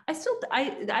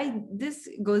 I this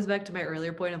goes back to my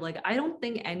earlier point of like I don't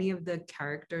think any of the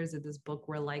characters of this book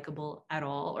were likable at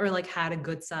all, or like had a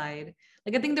good side.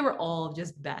 Like I think they were all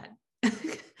just bad.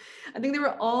 I think they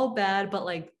were all bad, but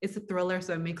like it's a thriller,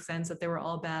 so it makes sense that they were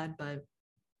all bad. But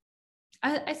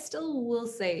I still will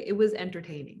say it was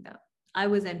entertaining though. I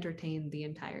was entertained the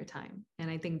entire time,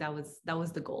 and I think that was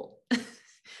the goal.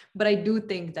 But I do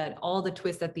think that all the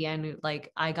twists at the end,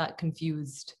 like I got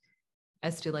confused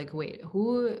as to like, wait,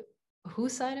 whose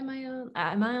side am I on?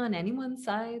 Am I on anyone's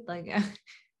side? Like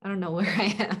I don't know where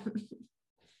I am.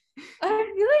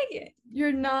 I feel like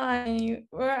you're not,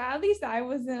 or at least I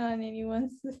wasn't on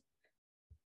anyone's.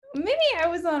 Maybe I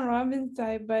was on Robin's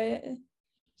side, but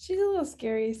she's a little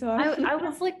scary. So I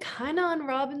was like kind of on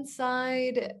Robin's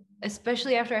side,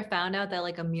 especially after I found out that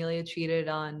like Amelia cheated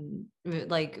on,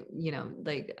 like,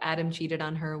 like Adam cheated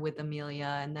on her with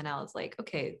Amelia. And then I was like,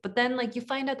 okay. But then like you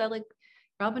find out that like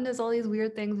Robin does all these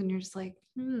weird things and you're just like,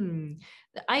 from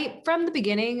the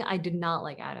beginning, I did not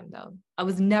like Adam though. I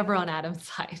was never on Adam's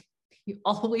side. He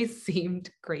always seemed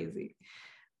crazy.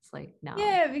 It's like, no.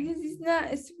 Yeah, because he's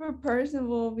not super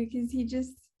personable because he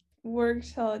just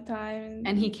works all the time.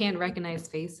 And he can't recognize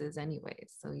faces anyway.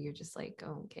 So you're just like,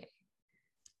 oh, okay.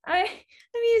 I mean,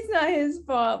 it's not his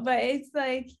fault, but it's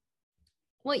like,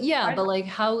 well, yeah, but like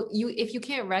if you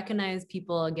can't recognize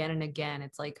people again and again,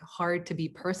 it's like hard to be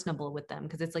personable with them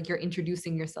because it's like you're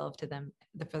introducing yourself to them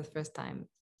for the first time,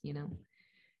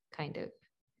 kind of.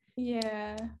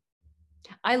 Yeah.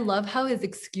 I love how his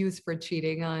excuse for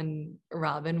cheating on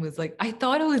Robin was like, I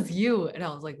thought it was you. And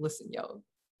I was like, listen, yo,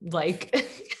 like,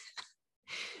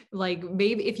 like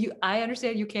maybe I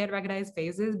understand you can't recognize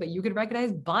faces, but you can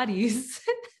recognize bodies.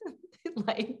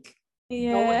 Like,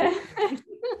 yeah.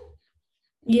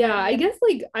 Yeah, I guess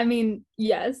like I mean,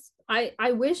 yes.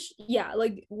 I wish, yeah,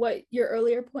 like what your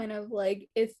earlier point of like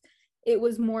if it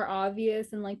was more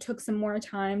obvious and like took some more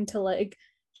time to like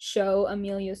show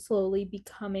Amelia slowly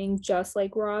becoming just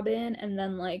like Robin and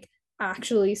then like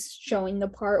actually showing the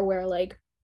part where like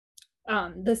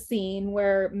the scene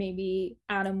where maybe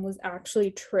Adam was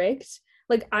actually tricked.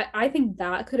 Like I think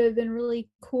that could have been really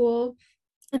cool.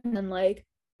 And then like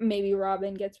maybe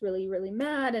Robin gets really, really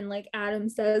mad and like Adam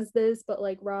says this, but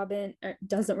like Robin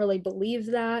doesn't really believe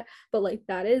that, but like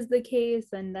that is the case.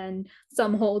 And then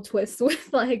some whole twist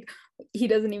with like he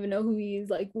doesn't even know who he's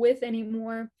like with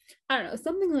anymore. I don't know,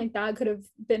 something like that could have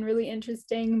been really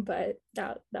interesting, but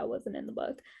that wasn't in the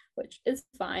book, which is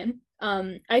fine.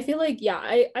 I feel like yeah,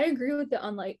 I agree with the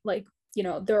unlike like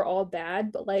they're all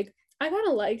bad, but like I kind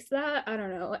of likes that. I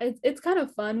don't know, it's kind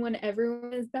of fun when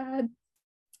everyone is bad,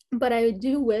 but I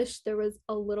do wish there was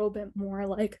a little bit more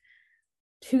like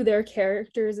to their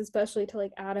characters, especially to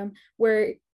like Adam,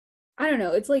 where I don't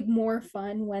know, it's like more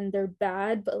fun when they're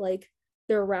bad, but like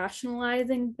they're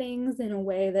rationalizing things in a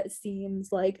way that seems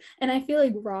like, and I feel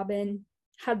like Robin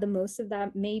had the most of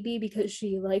that maybe because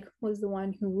she like was the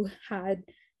one who had,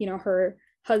 her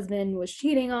husband was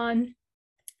cheating on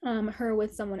her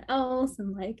with someone else,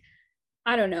 and like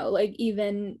I don't know, like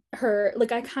even her,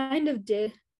 like I kind of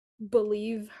did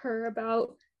believe her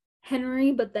about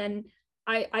Henry, but then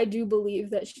I do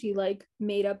believe that she like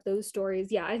made up those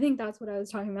stories. Yeah, I think that's what I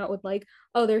was talking about with like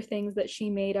other things that she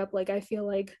made up. Like I feel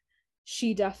like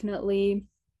she definitely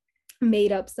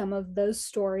made up some of those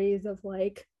stories of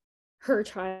like her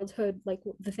childhood, like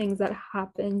the things that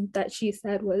happened that she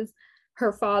said was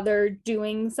her father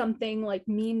doing something like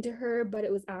mean to her, but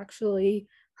it was actually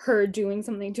her doing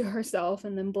something to herself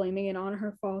and then blaming it on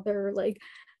her father, like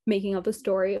making up a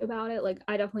story about it. Like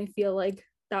I definitely feel like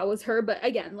that was her. But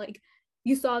again, like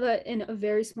you saw that in a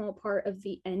very small part of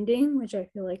the ending, which I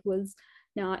feel like was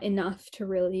not enough to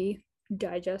really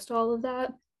digest all of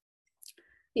that.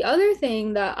 The other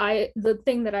thing that the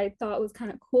thing that I thought was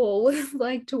kind of cool was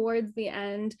like towards the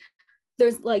end,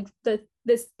 there's like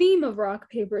this theme of rock,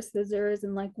 paper, scissors,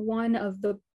 and like one of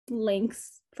the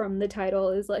links from the title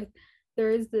is like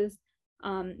there is this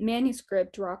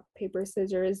manuscript, rock, paper,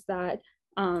 scissors, that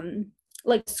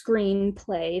like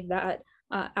screenplay that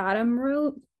Adam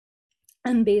wrote.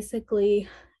 And basically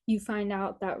you find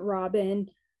out that Robin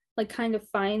like kind of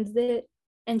finds it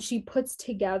and she puts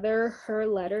together her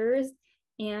letters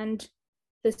and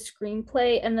the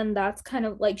screenplay, and then that's kind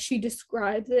of like she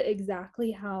describes it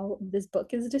exactly how this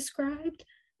book is described,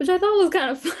 which I thought was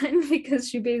kind of fun because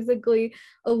she basically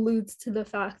alludes to the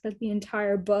fact that the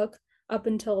entire book up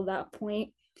until that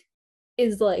point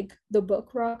is like the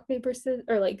book rock paper scissors,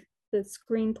 or like the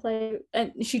screenplay,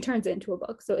 and she turns it into a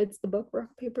book, so it's the book rock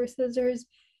paper scissors,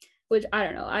 which I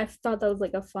don't know, I thought that was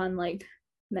like a fun like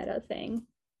meta thing.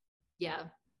 Yeah,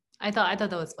 I thought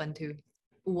that was fun too.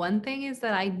 One thing is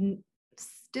that I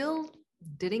still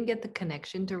didn't get the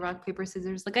connection to rock paper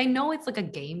scissors. Like I know it's like a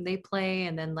game they play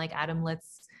and then like Adam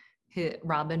lets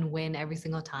Robin win every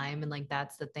single time and like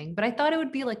that's the thing, but I thought it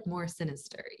would be like more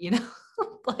sinister, you know.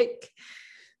 like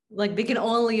they can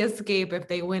only escape if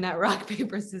they win at rock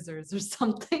paper scissors or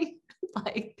something.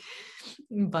 Like,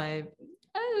 but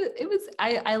it was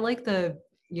I like the,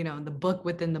 you know, the book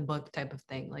within the book type of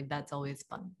thing. Like that's always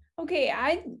fun. Okay,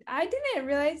 I didn't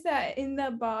realize that in the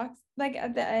box, like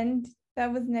at the end,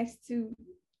 that was next to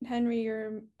Henry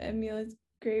or Amelia's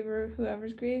grave or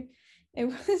whoever's grave, it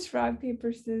was rock,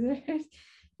 paper, scissors.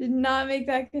 Did not make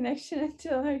that connection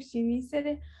until Harshini said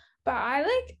it. But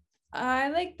I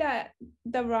like that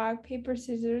the rock, paper,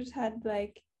 scissors had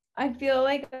like, I feel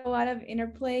like a lot of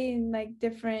interplay in like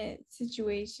different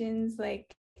situations,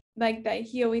 like that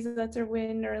he always lets her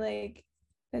win, or like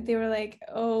that they were like,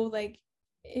 oh, like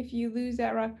if you lose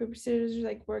that rock, paper, scissors,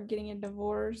 like we're getting a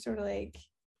divorce, or like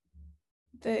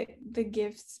the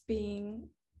gifts being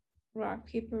rock,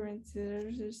 paper, and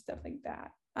scissors, or stuff like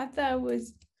that. I thought it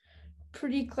was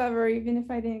pretty clever, even if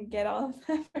I didn't get all of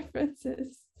the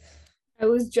references. I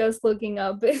was just looking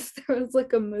up if there was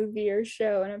like a movie or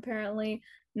show, and apparently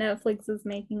Netflix is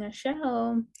making a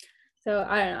show. So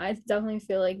I don't know, I definitely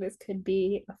feel like this could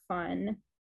be a fun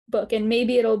book, and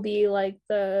maybe it'll be like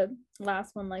the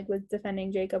last one, like with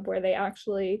Defending Jacob, where they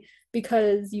actually,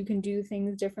 because you can do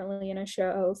things differently in a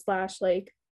show slash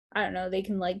like, I don't know, they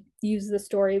can like use the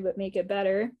story but make it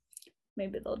better.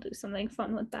 Maybe they'll do something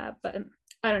fun with that, but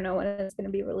I don't know when it's going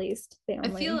to be released.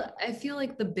 I feel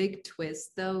like the big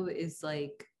twist though is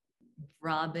like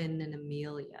Robin and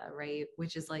Amelia, right?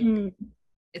 Which is like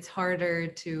it's harder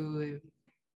to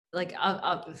like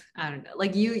I don't know,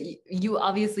 like you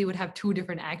obviously would have two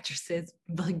different actresses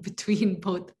like between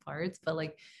both parts, but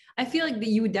like I feel like that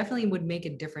you definitely would make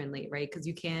it differently, right? Because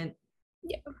you can't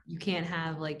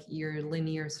have like your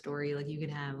linear story, like you can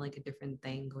have like a different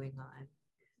thing going on.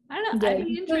 I don't know, I'd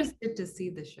be interested to see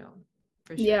the show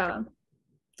for sure. Yeah,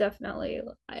 definitely.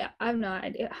 I have no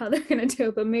idea how they're gonna do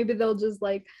it, but maybe they'll just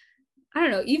like, I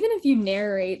don't know, even if you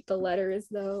narrate the letters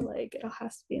though, like it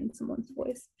has to be in someone's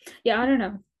voice. Yeah, I don't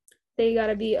know, they got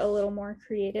to be a little more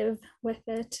creative with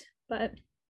it, but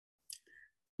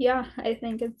yeah, I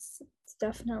think it's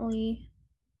definitely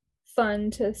fun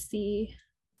to see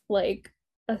like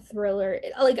a thriller.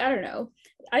 Like I don't know,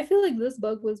 I feel like this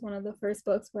book was one of the first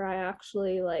books where I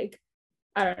actually like,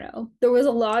 I don't know, there was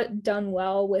a lot done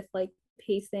well with like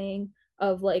pacing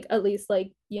of like at least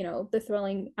like, you know, the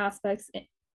thrilling aspects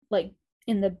like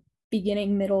in the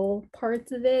beginning, middle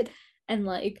parts of it, and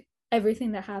like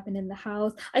everything that happened in the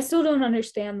house. I still don't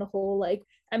understand the whole like,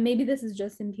 and maybe this is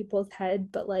just in people's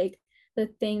head, but like the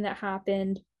thing that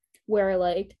happened where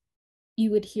like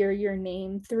you would hear your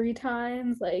name 3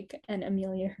 times, like, and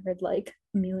Amelia heard like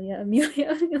Amelia,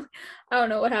 Amelia. I don't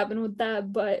know what happened with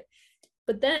that, but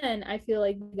then I feel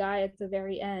like the guy at the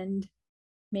very end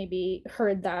maybe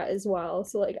heard that as well.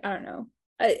 So like, I don't know,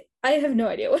 I have no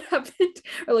idea what happened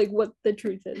or like what the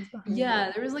truth is behind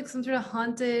there was like some sort of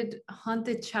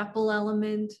haunted chapel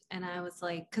element, and I was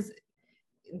like, because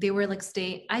they were like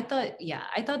staying. I thought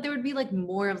there would be like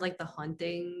more of like the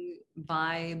haunting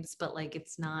vibes, but like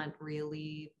it's not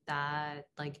really that.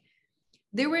 Like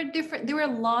there were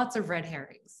lots of red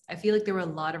herrings. I feel like there were a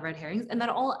lot of red herrings, and that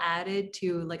all added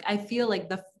to like, I feel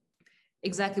like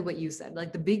exactly what you said,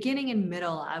 like the beginning and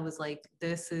middle, I was like,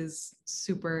 this is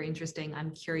super interesting.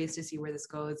 I'm curious to see where this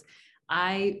goes.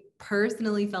 I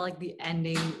personally felt like the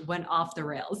ending went off the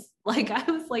rails. Like I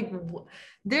was like,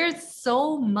 there's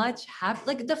so much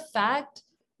like the fact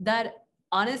that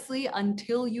honestly,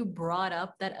 until you brought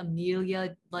up that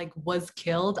Amelia like was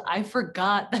killed, I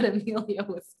forgot that Amelia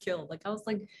was killed. Like I was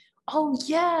like, oh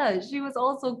yeah, she was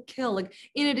also killed. Like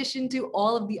in addition to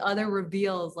all of the other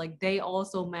reveals, like they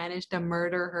also managed to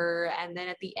murder her. And then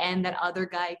at the end, that other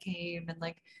guy came and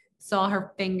like saw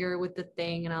her finger with the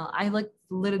thing. And I like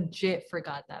legit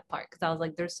forgot that part because I was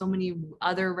like, there's so many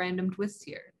other random twists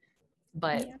here.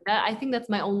 But I think that's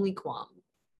my only qualm,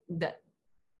 the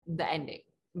ending.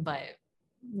 But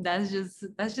that's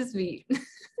just me.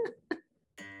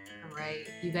 All right.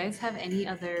 You guys have any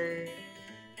other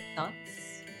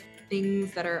thoughts?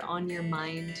 Things that are on your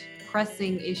mind,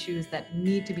 pressing issues that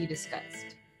need to be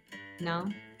discussed? No?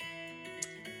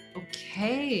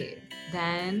 Okay,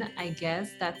 then I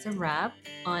guess that's a wrap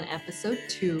on episode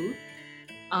 2.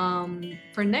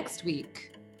 For next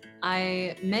week,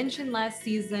 I mentioned last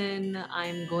season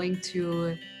I'm going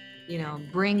to,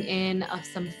 bring in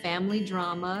some family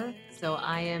drama. So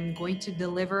I am going to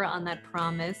deliver on that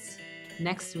promise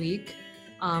next week.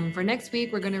 For next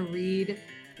week, we're going to read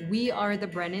We Are the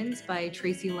Brennans by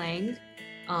Tracy Lang.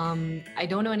 I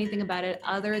don't know anything about it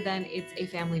other than it's a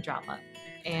family drama.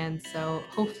 And so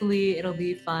hopefully it'll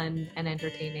be fun and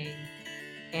entertaining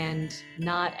and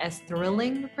not as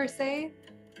thrilling per se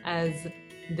as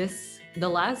the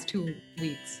last 2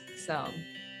 weeks. So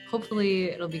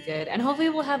hopefully it'll be good. And hopefully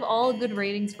we'll have all good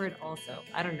ratings for it also.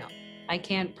 I don't know. I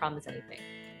can't promise anything.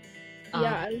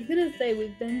 Yeah, I was gonna say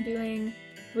we've been doing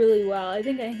really well. I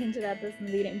think I hinted at this in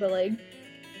the meeting, but like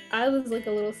I was like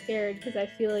a little scared because I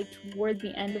feel like toward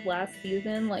the end of last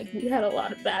season, like we had a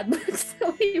lot of bad books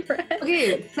that we read.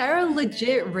 Okay, Sarah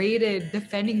legit rated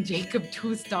Defending Jacob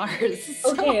 2 stars.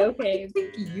 So Okay. what do you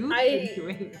think you've been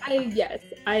doing? Yes,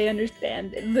 I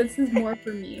understand. This is more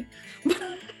for me.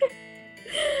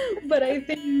 But I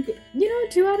think,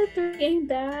 2 out of 3 ain't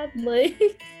bad.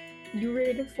 Like, you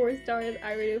rated 4 stars,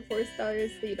 I rated 4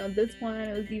 stars. So, this one,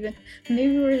 it was even,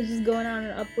 maybe we're just going on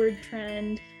an upward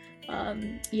trend. I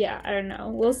don't know.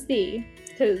 We'll see.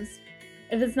 Because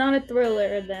if it's not a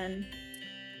thriller, then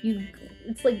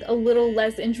it's like a little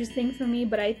less interesting for me.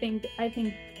 But I think,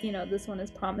 this one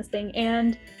is promising.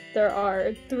 And there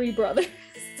are 3 brothers,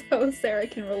 so Sarah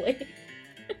can relate.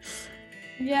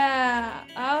 Yeah,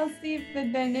 I'll see if the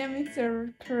dynamics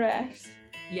are correct.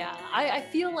 Yeah, I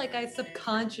feel like I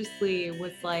subconsciously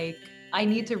was like, we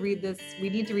need to read this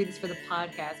for the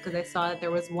podcast because I saw that there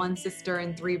was 1 sister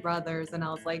and 3 brothers, and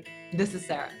I was like, this is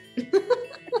Sarah.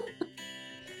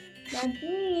 That's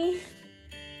me.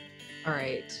 All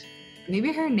right.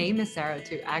 Maybe her name is Sarah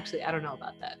too. Actually, I don't know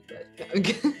about that, but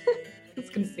I was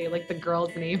gonna say like the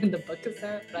girl's name in the book is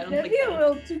Sarah, but I don't That'd think be a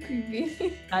little too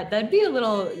creepy. that'd be a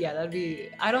little, yeah, that'd be,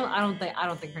 I don't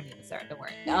think her name is Sarah, don't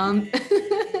worry.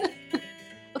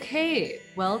 Okay,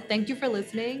 well, thank you for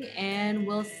listening, and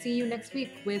we'll see you next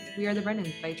week with We Are the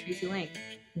Brennans by Tracy Lang.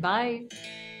 Bye.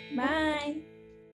 Bye.